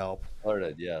 We're here to help.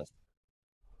 Alerted, yes.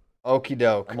 Okie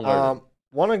doke. I'm alerted.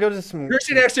 Want to go to some?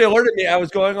 Christian actually alerted me. I was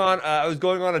going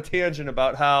on a tangent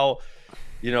about how,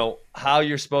 how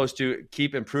you're supposed to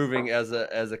keep improving as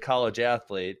a college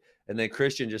athlete. And then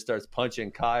Christian just starts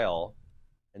punching Kyle.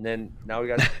 And then now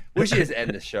we should just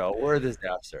end the show. We're a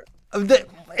disaster.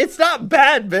 It's not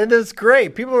bad, Ben. It's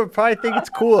great. People would probably think it's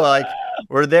cool. Like,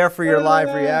 we're there for your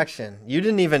live reaction. You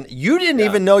didn't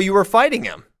even know you were fighting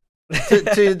him.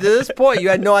 to this point, you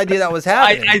had no idea that was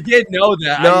happening. I did know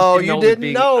that. No, you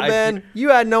didn't know, Ben. You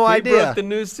had no idea. We broke the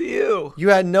news to you. You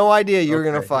had no idea you were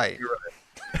going to fight. You're right.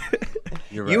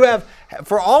 You're right. You have,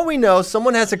 for all we know,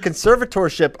 someone has a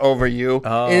conservatorship over you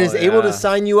and is able to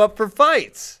sign you up for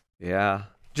fights. Yeah.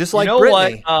 Just like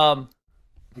Brittany. What?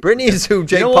 Brittany is who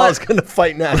Jake Paul is going to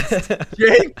fight next.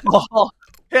 Jake Paul.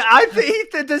 Yeah, I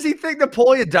think does he think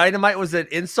Napoleon Dynamite was an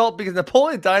insult? Because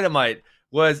Napoleon Dynamite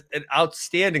was an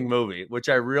outstanding movie, which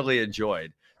I really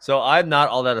enjoyed. So I'm not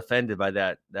all that offended by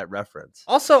that reference.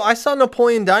 Also, I saw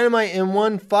Napoleon Dynamite in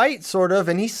one fight, sort of,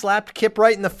 and he slapped Kip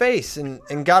right in the face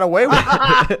and got away with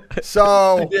it.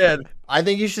 So I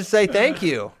think you should say thank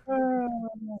you.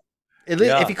 At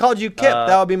least if he called you Kip,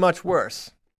 that would be much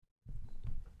worse.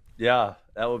 Yeah,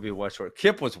 that would be much worse.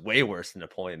 Kip was way worse than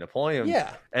Napoleon.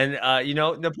 Yeah. And,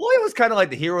 Napoleon was kind of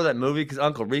like the hero of that movie because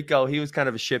Uncle Rico, he was kind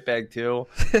of a shitbag too.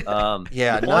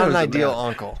 Yeah, not an ideal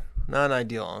uncle. Not an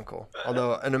ideal uncle,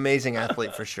 although an amazing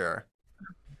athlete for sure.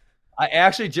 I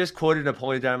actually just quoted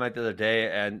Napoleon Dynamite the other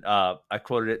day, and I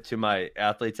quoted it to my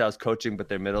athletes I was coaching, but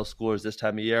they're middle schoolers this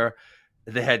time of year.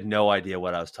 They had no idea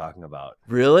what I was talking about.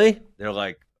 Really? They're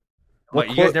like, "What?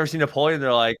 You guys never seen Napoleon?"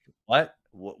 They're like, "What?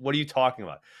 What are you talking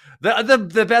about?"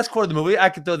 The best quote of the movie. I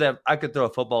could throw a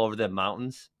football over them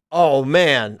mountains. Oh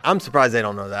man, I'm surprised they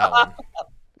don't know that one.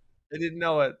 They didn't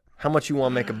know it. How much you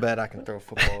want to make a bet I can throw a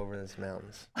football over these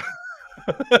mountains?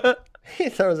 He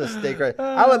throws a stake right.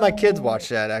 I let my kids watch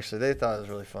that, actually. They thought it was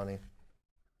really funny.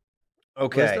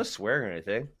 Okay. There's no swearing or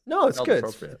anything. No, it's good.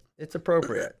 It's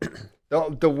appropriate.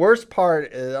 The worst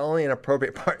part, the only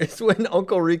inappropriate part, is when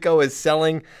Uncle Rico is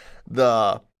selling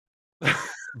the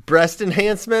breast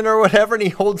enhancement or whatever, and he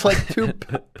holds like 2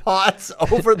 pots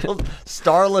over the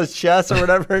Starla's chest or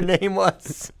whatever her name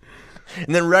was.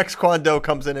 And then Rex Kwon Do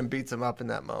comes in and beats him up in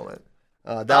that moment.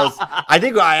 That was, I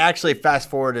think I actually fast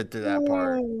forwarded to that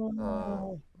part.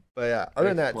 But yeah, other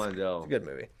than that, it's a good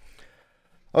movie.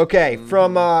 Okay,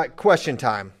 from question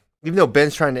time. Even though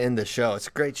Ben's trying to end the show, it's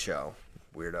a great show,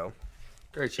 weirdo.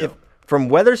 Great show. From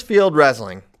Wethersfield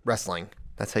Wrestling,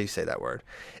 that's how you say that word.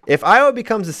 If Iowa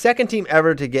becomes the second team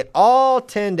ever to get all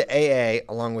 10 to AA,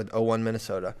 along with 01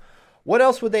 Minnesota, what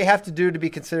else would they have to do to be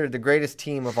considered the greatest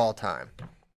team of all time?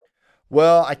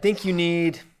 Well, I think you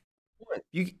need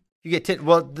you get 10.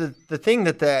 Well, the thing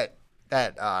that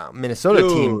Minnesota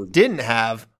team didn't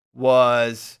have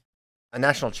was a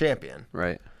national champion,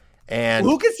 right? And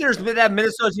who considers that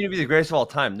Minnesota team to be the greatest of all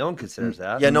time? No one considers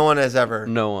that. Yeah, no one has ever.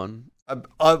 No one.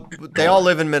 They all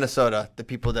live in Minnesota. The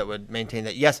people that would maintain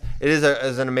that. Yes, it is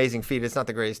an amazing feat. It's not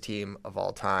the greatest team of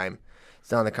all time.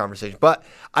 It's not in the conversation. But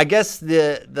I guess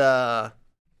the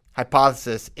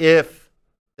hypothesis, if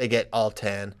they get all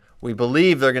 10, we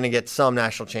believe they're going to get some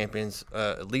national champions,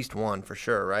 at least one for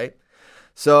sure, right?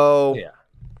 So, yeah.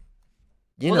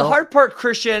 The hard part,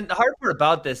 Christian, the hard part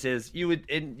about this is you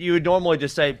would normally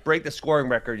just say break the scoring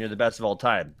record and you're the best of all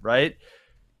time, right?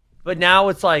 But now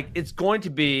it's like it's going to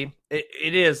be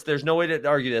it is. There's no way to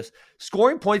argue this.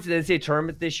 Scoring points in the NCAA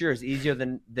tournament this year is easier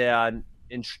than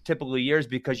in typical years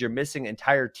because you're missing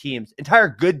entire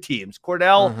good teams.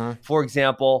 Cornell, for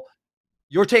example,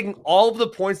 you're taking all of the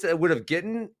points that it would have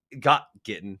gotten,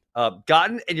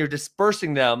 and you're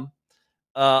dispersing them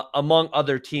among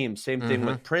other teams. Same thing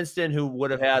with Princeton, who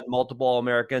would have had multiple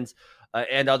All-Americans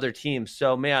and other teams.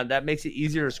 So, man, that makes it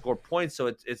easier to score points. So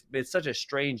it's such a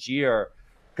strange year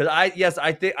because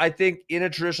I think in a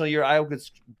traditional year Iowa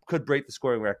could break the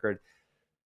scoring record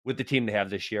with the team they have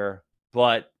this year,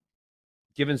 but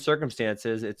given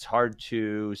circumstances, it's hard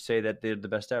to say that they're the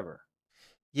best ever.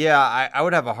 Yeah, I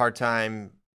would have a hard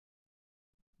time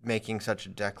making such a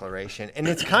declaration, and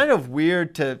it's kind of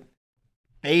weird to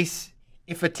base.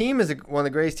 If a team is one of the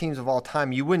greatest teams of all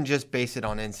time, you wouldn't just base it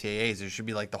on NCAAs. There should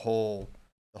be like the whole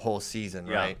season,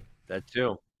 right? That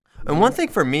too. And one thing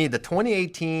for me, the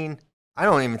 2018, I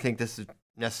don't even think this is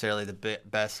necessarily the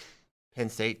best Penn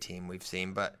State team we've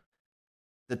seen, but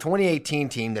the 2018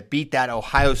 team that beat that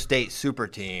Ohio State super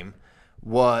team,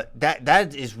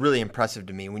 that is really impressive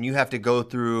to me when you have to go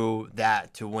through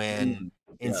that to win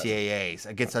NCAAs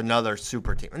against another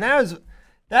super team. And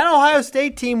that Ohio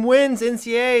State team wins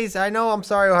NCAAs. I know, I'm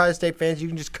sorry, Ohio State fans. You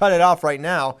can just cut it off right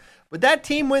now. But that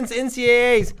team wins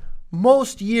NCAAs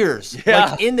most years.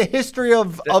 Yeah. Like in the history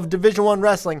of Division I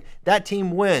wrestling, that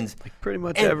team wins. Like pretty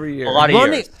much every year. A lot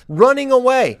of years. Running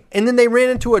away. And then they ran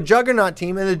into a juggernaut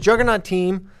team, and the juggernaut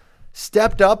team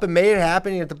stepped up and made it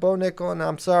happen at the Bo Nickel. And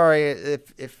I'm sorry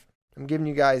if I'm giving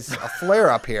you guys a flare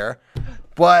up here.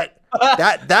 But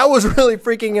that was really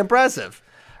freaking impressive.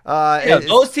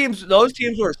 Those teams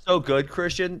were so good,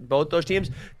 Christian. Both those teams,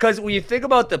 because when you think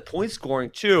about the point scoring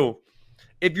too,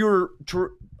 if you were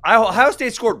Ohio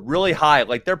State scored really high,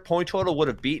 like their point total would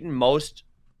have beaten most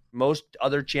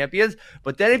other champions.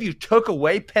 But then if you took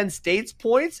away Penn State's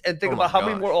points and think about how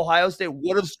many more Ohio State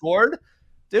would have scored,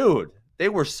 dude, they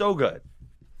were so good.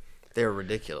 They were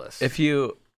ridiculous.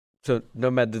 So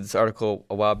Nomad did this article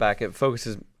a while back. It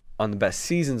focuses on the best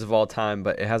seasons of all time,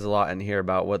 but it has a lot in here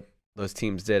about what those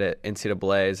teams did at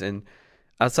NCAAs. And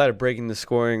outside of breaking the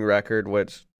scoring record,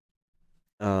 which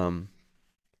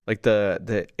like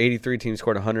the 83 team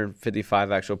scored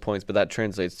 155 actual points, but that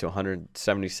translates to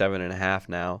 177 and a half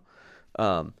now.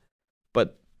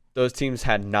 But those teams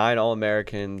had 9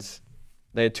 All-Americans.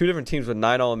 They had 2 different teams with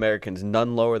 9 All-Americans,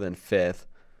 none lower than 5th,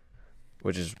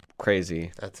 which is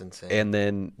crazy. That's insane. And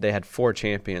then they had 4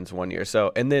 champions one year.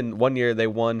 And then one year they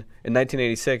won in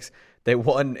 1986. They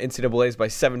won NCAAs by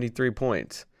 73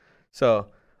 points. So,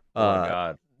 oh my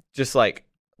God. Just like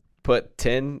put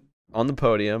 10 on the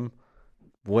podium,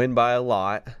 win by a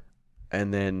lot,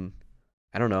 and then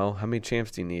I don't know how many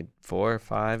champs do you need? 4 or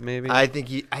 5 maybe. I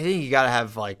think you got to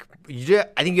have I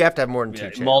think you have to have more than 2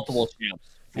 champs. Multiple champs.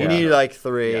 You need like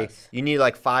 3. Yes. You need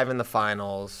like 5 in the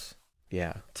finals.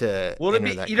 Yeah. The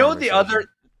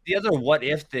other what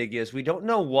if thing is we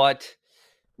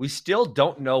still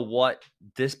don't know what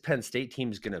this Penn State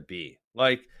team is going to be.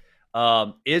 Like,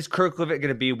 is Kirk Levitt going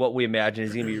to be what we imagine?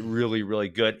 Is he going to be really, really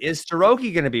good? Is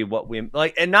Soroki going to be what we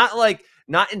like? And not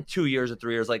in 2 years or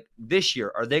 3 years, like this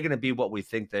year, are they going to be what we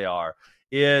think they are?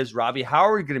 Is Robbie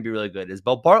Howard going to be really good? Is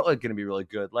Bo Bartlett going to be really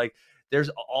good? Like, there's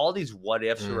all these what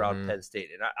ifs around Penn State.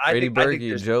 And I think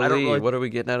Berge, Joe Lee, what are we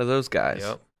getting out of those guys?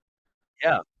 Yep.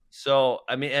 Yeah. So,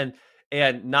 I mean,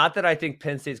 And not that I think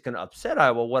Penn State's going to upset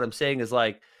Iowa. What I'm saying is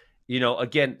like,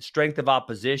 again, strength of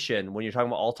opposition, when you're talking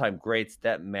about all-time greats,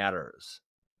 that matters.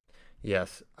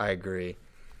 Yes, I agree.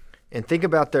 And think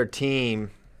about their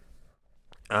team.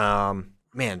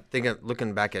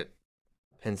 Looking back at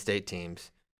Penn State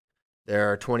teams,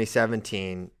 their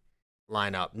 2017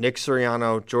 lineup: Nick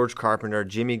Sirianni, George Carpenter,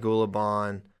 Jimmy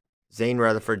Gulabon, Zane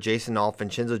Rutherford, Jason Alf,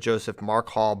 Vincenzo Joseph, Mark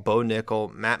Hall, Bo Nickel,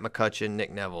 Matt McCutcheon,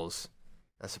 Nick Nevels.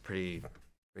 That's a pretty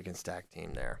freaking stacked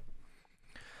team there.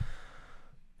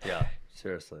 Yeah,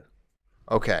 seriously.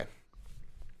 Okay.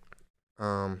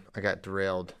 I got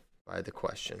derailed by the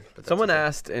question. But someone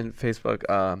asked in Facebook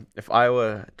if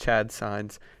Iowa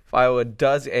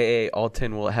does AA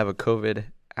Alton, will it have a COVID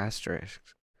asterisk?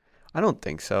 I don't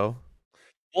think so.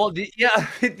 Well, the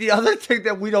other thing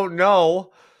that we don't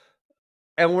know,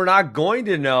 and we're not going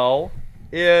to know,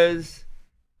 is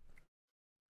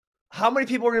how many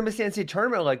people are going to miss the NCAA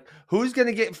tournament. Like, who's going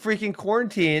to get freaking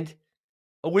quarantined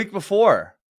a week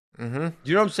before? Mm-hmm. Do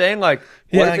you know what I'm saying? Like,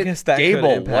 what if it's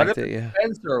Gable? What if it's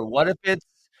Spencer? What if it's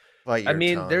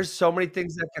there's so many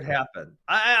things that could happen.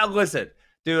 I listen,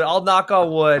 dude, I'll knock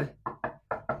on wood.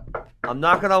 I'm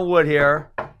knocking on wood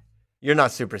here. You're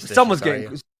not superstitious. Someone's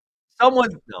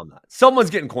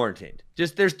getting quarantined.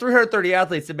 Just there's 330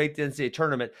 athletes that make the NCAA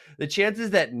tournament. The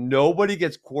chances that nobody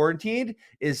gets quarantined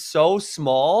is so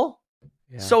small.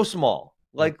 Yeah. So small.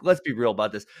 Like, let's be real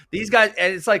about this. These guys,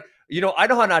 and it's like, I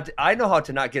know how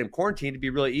to not get them quarantined. It'd be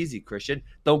really easy, Christian.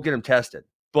 Don't get them tested.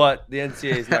 But the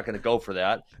NCAA is not going to go for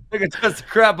that. They're going to test the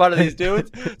crap out of these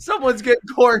dudes. Someone's getting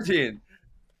quarantined.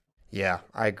 Yeah,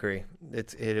 I agree.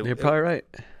 You're probably right.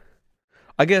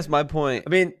 I guess my point,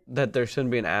 that there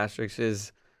shouldn't be an asterisk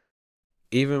is,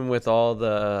 even with all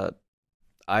the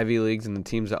Ivy Leagues and the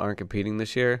teams that aren't competing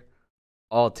this year,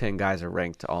 all 10 guys are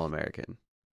ranked All-American.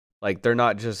 Like, they're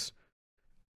not just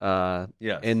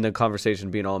in the conversation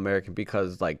being All-American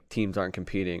because, like, teams aren't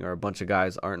competing or a bunch of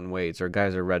guys aren't in weights or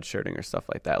guys are redshirting or stuff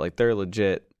like that. Like, they're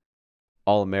legit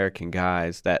All-American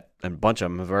guys that a bunch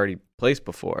of them have already placed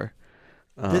before.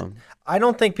 I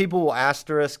don't think people will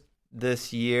asterisk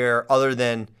this year, other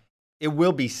than it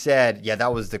will be said, yeah,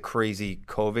 that was the crazy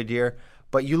COVID year.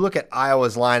 But you look at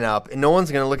Iowa's lineup, and no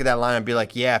one's going to look at that lineup and be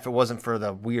like, yeah, if it wasn't for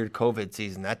the weird COVID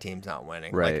season, that team's not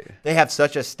winning. Right. Like, they have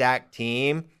such a stacked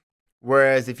team.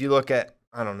 Whereas if you look at,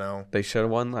 I don't know. They should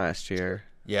have won last year.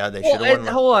 Yeah, they should have won.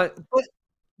 Hold on. But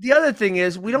the other thing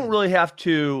is, we don't really have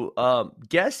to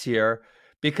guess here,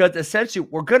 because essentially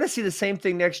we're going to see the same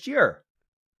thing next year.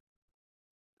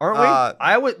 Aren't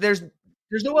we?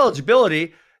 There's no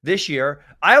eligibility this year.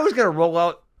 Iowa's going to roll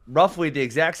out roughly the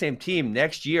exact same team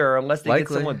next year, unless they get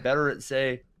someone better at,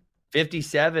 say,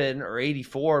 57 or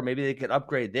 84. Maybe they can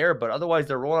upgrade there, but otherwise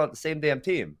they're rolling out the same damn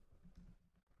team.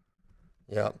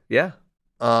 Yeah. Yeah.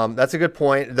 That's a good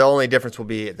point. The only difference will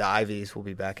be the Ivies will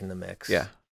be back in the mix. Yeah.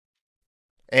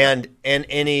 And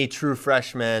any true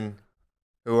freshmen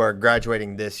who are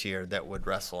graduating this year that would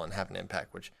wrestle and have an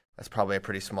impact, which that's probably a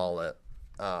pretty small list.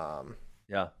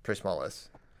 Pretty small list.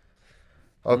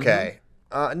 Okay.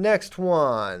 Next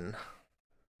one.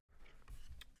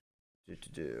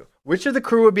 Which of the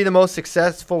crew would be the most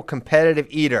successful competitive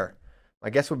eater? My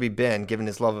guess would be Ben, given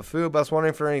his love of food, but I was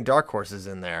wondering if there are any dark horses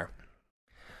in there.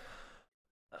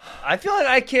 I feel like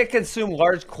I can't consume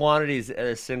large quantities at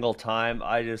a single time.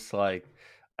 I just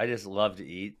love to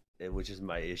eat, which is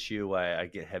my issue. I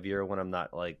get heavier when I'm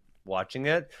not like watching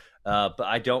it. But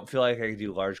I don't feel like I can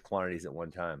do large quantities at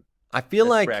one time. I feel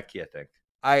That's like Bracky, I think.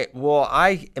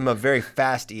 I am a very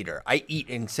fast eater. I eat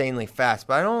insanely fast,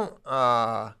 but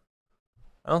I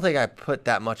don't think I put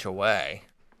that much away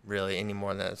really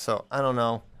anymore than that. So I don't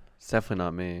know. It's definitely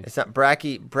not me. It's not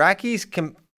Bracky. Bracky's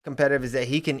competitive is that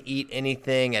he can eat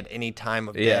anything at any time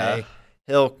of day. Yeah.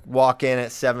 He'll walk in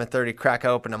at 7:30, crack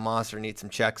open a Monster, and eat some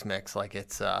Chex Mix like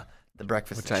it's the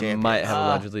breakfast Which of champions. I might have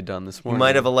allegedly done this morning. You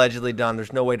might have allegedly done.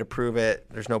 There's no way to prove it.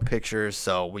 There's no pictures,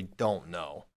 so we don't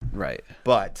know. Right.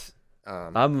 But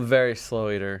I'm a very slow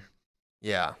eater.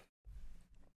 Yeah.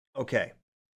 Okay.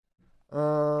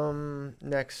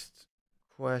 Next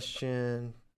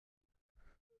question.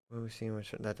 What are we seeing?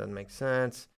 That doesn't make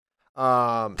sense.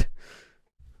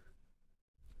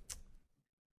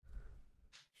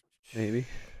 Maybe.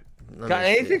 Got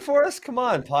anything for us? Come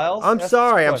on, Piles. I'm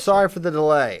sorry for the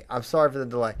delay.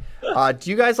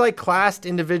 Do you guys like classed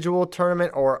individual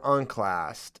tournament or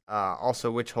unclassed?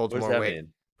 Also, which holds more weight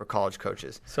for college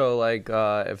coaches? So, like,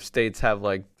 if states have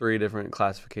like 3 different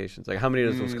classifications, like how many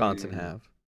does Wisconsin have?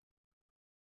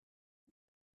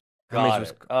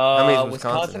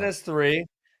 Wisconsin has 3.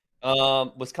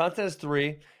 Wisconsin has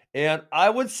 3, and I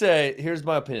would say, here's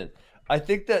my opinion. I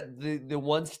think that the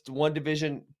one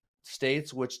division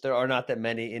states, which there are not that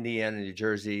many, Indiana, New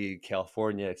Jersey,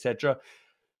 California, etc.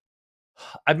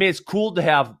 I mean, it's cool to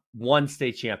have one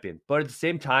state champion, but at the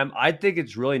same time, I think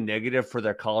it's really negative for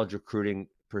their college recruiting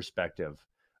perspective.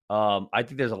 I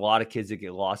think there's a lot of kids that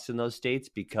get lost in those states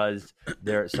because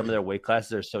some of their weight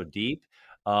classes are so deep.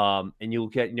 And you'll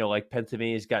get, like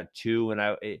Pennsylvania's got 2,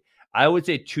 and I would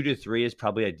say 2 to 3 is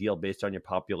probably ideal based on your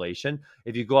population.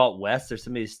 If you go out west, there's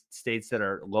some of these states that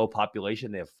are low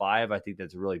population. They have 5. I think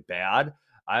that's really bad.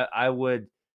 I would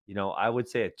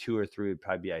say a 2 or 3 would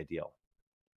probably be ideal.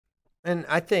 And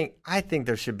I think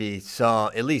there should be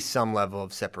at least some level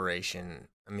of separation.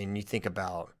 I mean, I just think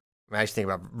about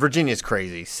Virginia's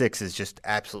crazy. 6 is just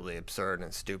absolutely absurd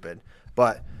and stupid.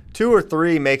 But 2 or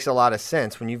 3 makes a lot of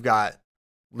sense when you've got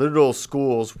little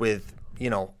schools with,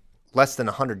 less than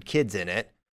 100 kids in it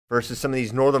versus some of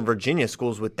these Northern Virginia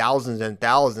schools with thousands and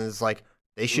thousands. Like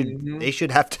they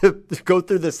should have to go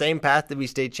through the same path to be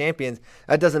state champions.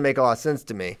 That doesn't make a lot of sense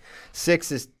to me.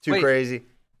 6 is too crazy.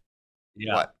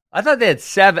 Yeah. What? I thought they had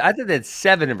 7. I thought they had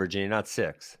 7 in Virginia, not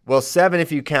 6. Well, 7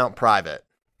 if you count private.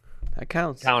 That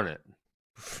counts. Count it.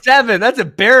 7. That's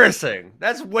embarrassing.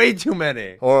 That's way too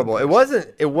many. Horrible. It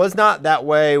was not that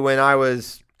way when I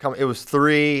was coming. It was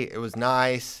 3. It was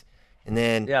nice. And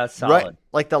then solid. Right,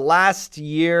 like the last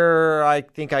year I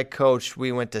think I coached,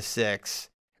 we went to 6.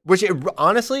 Which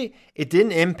honestly, it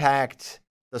didn't impact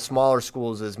the smaller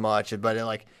schools as much, but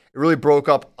it really broke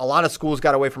up. A lot of schools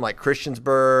got away from like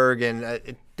Christiansburg, and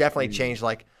it definitely changed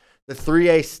like the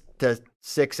 3A to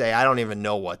 6A. I don't even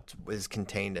know what is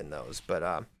contained in those,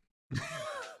 but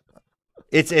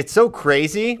it's so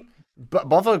crazy. But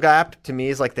Buffalo Gap to me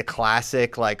is like the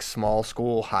classic like small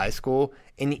school, high school,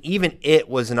 and even it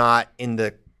was not in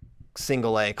the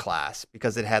single A class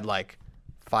because it had like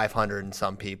 500 and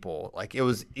some people. Like it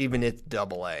was even it's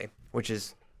double A, which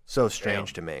is so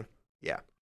strange to me. Yeah.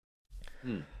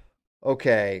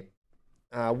 Okay.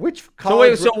 Which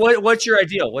college? So what's your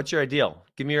ideal? What's your ideal?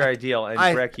 Give me your ideal,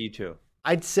 and Breck, you too.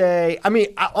 I'd say. I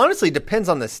mean, honestly, it depends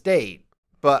on the state,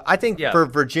 but I think for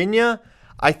Virginia,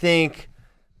 I think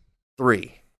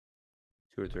 3.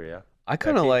 2 or 3, yeah. I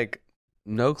kind of like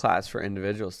no class for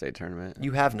individual state tournament.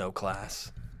 You have no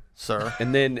class, sir.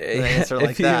 And then an answer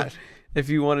like that. If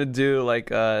you want to do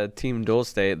like a team dual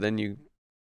state, then you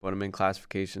put them in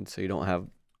classification so you don't have,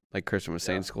 like Christian was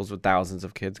saying, schools with thousands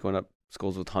of kids going up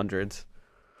schools with hundreds.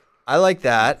 I like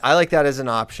that. I like that as an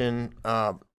option.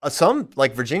 Some,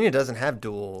 like Virginia, doesn't have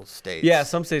dual states. Yeah,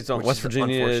 some states don't. West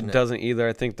Virginia doesn't either.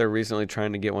 I think they're recently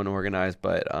trying to get one organized,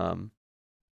 but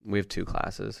we have 2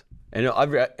 classes. And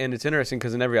it's interesting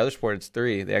because in every other sport, it's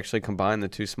 3. They actually combine the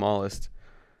 2 smallest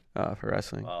for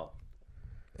wrestling. Wow.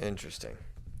 Interesting.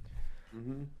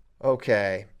 Mm-hmm.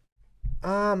 Okay.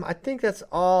 I think that's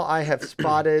all I have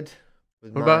spotted.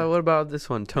 What about this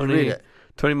one? Tony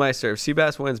Meister. If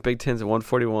Seabass wins Big Ten's at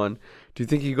 141, do you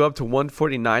think he could go up to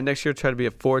 149 next year, try to be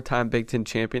a 4-time Big Ten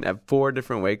champion at 4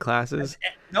 different weight classes?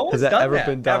 No one's Has that done ever that,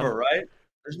 been done? ever, right?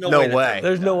 There's no way.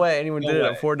 There's no way anyone did it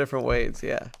at 4 different weights.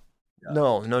 Yeah.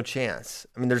 No chance.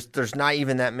 I mean, there's not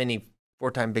even that many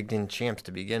 4-time Big Ten champs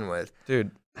to begin with.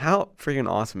 Dude, how freaking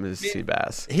awesome is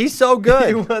Seabass? He's so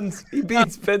good. He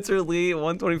beats Spencer Lee at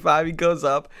 125. He goes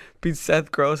up, beats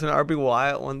Seth Gross and RB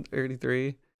Wyatt at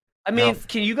 133. I mean,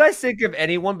 can you guys think of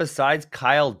anyone besides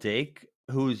Kyle Dake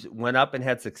who's went up and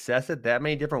had success at that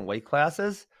many different weight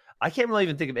classes? I can't really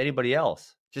even think of anybody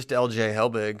else. Just LJ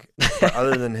Helbig.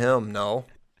 Other than him, no.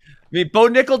 I mean, Bo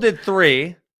Nickel did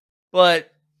 3, but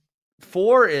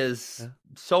 4 is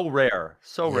so rare.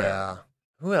 So rare. Yeah.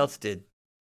 Who else did?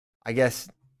 I guess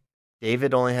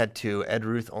David only had 2. Ed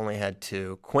Ruth only had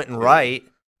 2. Quentin Wright,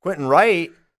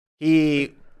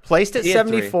 he placed at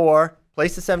 74.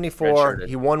 Placed at 74.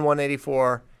 He won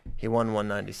 184. He won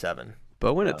 197.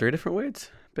 Bo went at 3 different weights.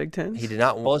 Big Tens. He did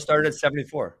not. Bo started at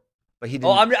 74. But he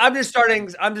didn't. I'm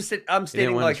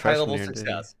stating like high level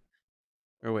success.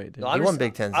 Or wait, he won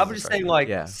Big Tens. I'm just saying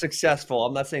like successful.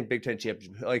 I'm not saying Big Ten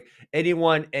championship. Like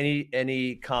anyone,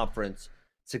 any conference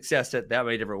success at that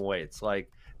many different weights. Like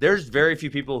there's very few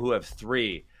people who have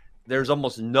 3. There's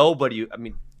almost nobody. I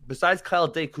mean, besides Kyle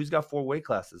Dake, who's got 4 weight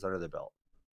classes under their belt.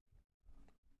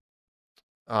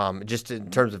 Just in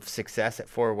terms of success at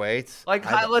 4 weights, like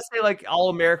let's say like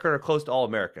All-American or close to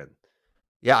All-American.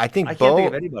 Yeah, I think I can't think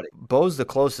of anybody. Bo's the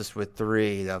closest with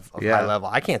 3 of high level.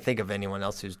 I can't think of anyone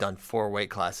else who's done 4 weight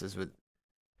classes with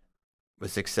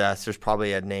success. There's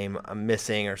probably a name I'm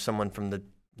missing or someone from the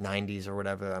 90s or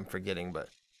whatever I'm forgetting, but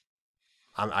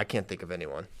I can't think of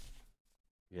anyone.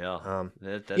 Yeah,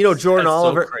 Jordan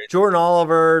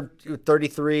Oliver,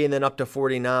 33 and then up to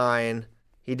 49.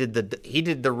 He did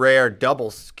the rare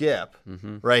double skip,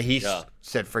 right? He Yeah.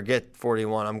 said, "Forget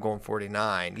 41, I'm going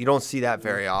 49." You don't see that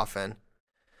very often.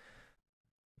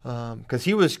 Because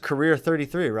he was career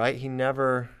 33, right? He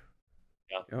never.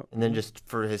 Yeah. And then just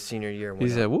for his senior year, He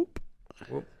said, "Whoop."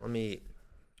 Let me eat.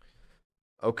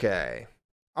 Okay.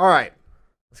 All right.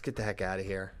 Let's get the heck out of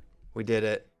here. We did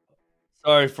it.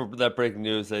 Sorry for that breaking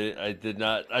news. I did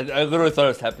not. I literally thought it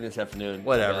was happening this afternoon.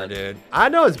 Whatever, dude. I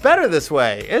know it's better this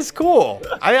way. It's cool.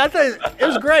 I thought it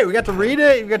was great. We got to read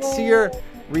it. We got to see your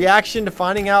reaction to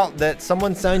finding out that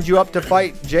someone signed you up to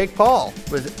fight Jake Paul.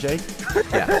 Was it Jake?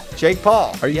 Yeah. Jake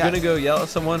Paul. Are you Yeah. gonna go yell at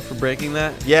someone for breaking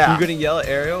that? Yeah. You gonna yell at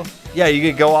Ariel? Yeah, you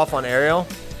could go off on Ariel.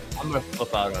 I'm gonna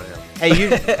flip out on him. Hey, you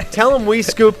tell him we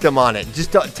scooped him on it.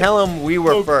 Just tell him we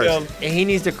were Scooped first. him. And he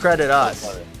needs to credit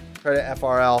us. Credit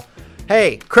FRL.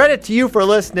 Hey, credit to you for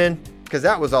listening, because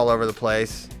that was all over the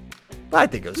place. But I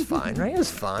think it was fine, right? It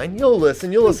was fine. You'll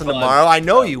listen. You'll listen fun. tomorrow. I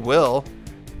know you will.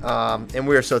 And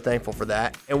we are so thankful for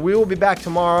that. And we will be back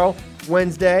tomorrow,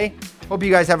 Wednesday. Hope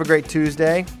you guys have a great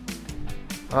Tuesday.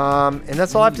 And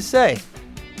that's all I have to say.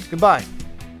 Goodbye.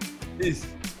 Peace.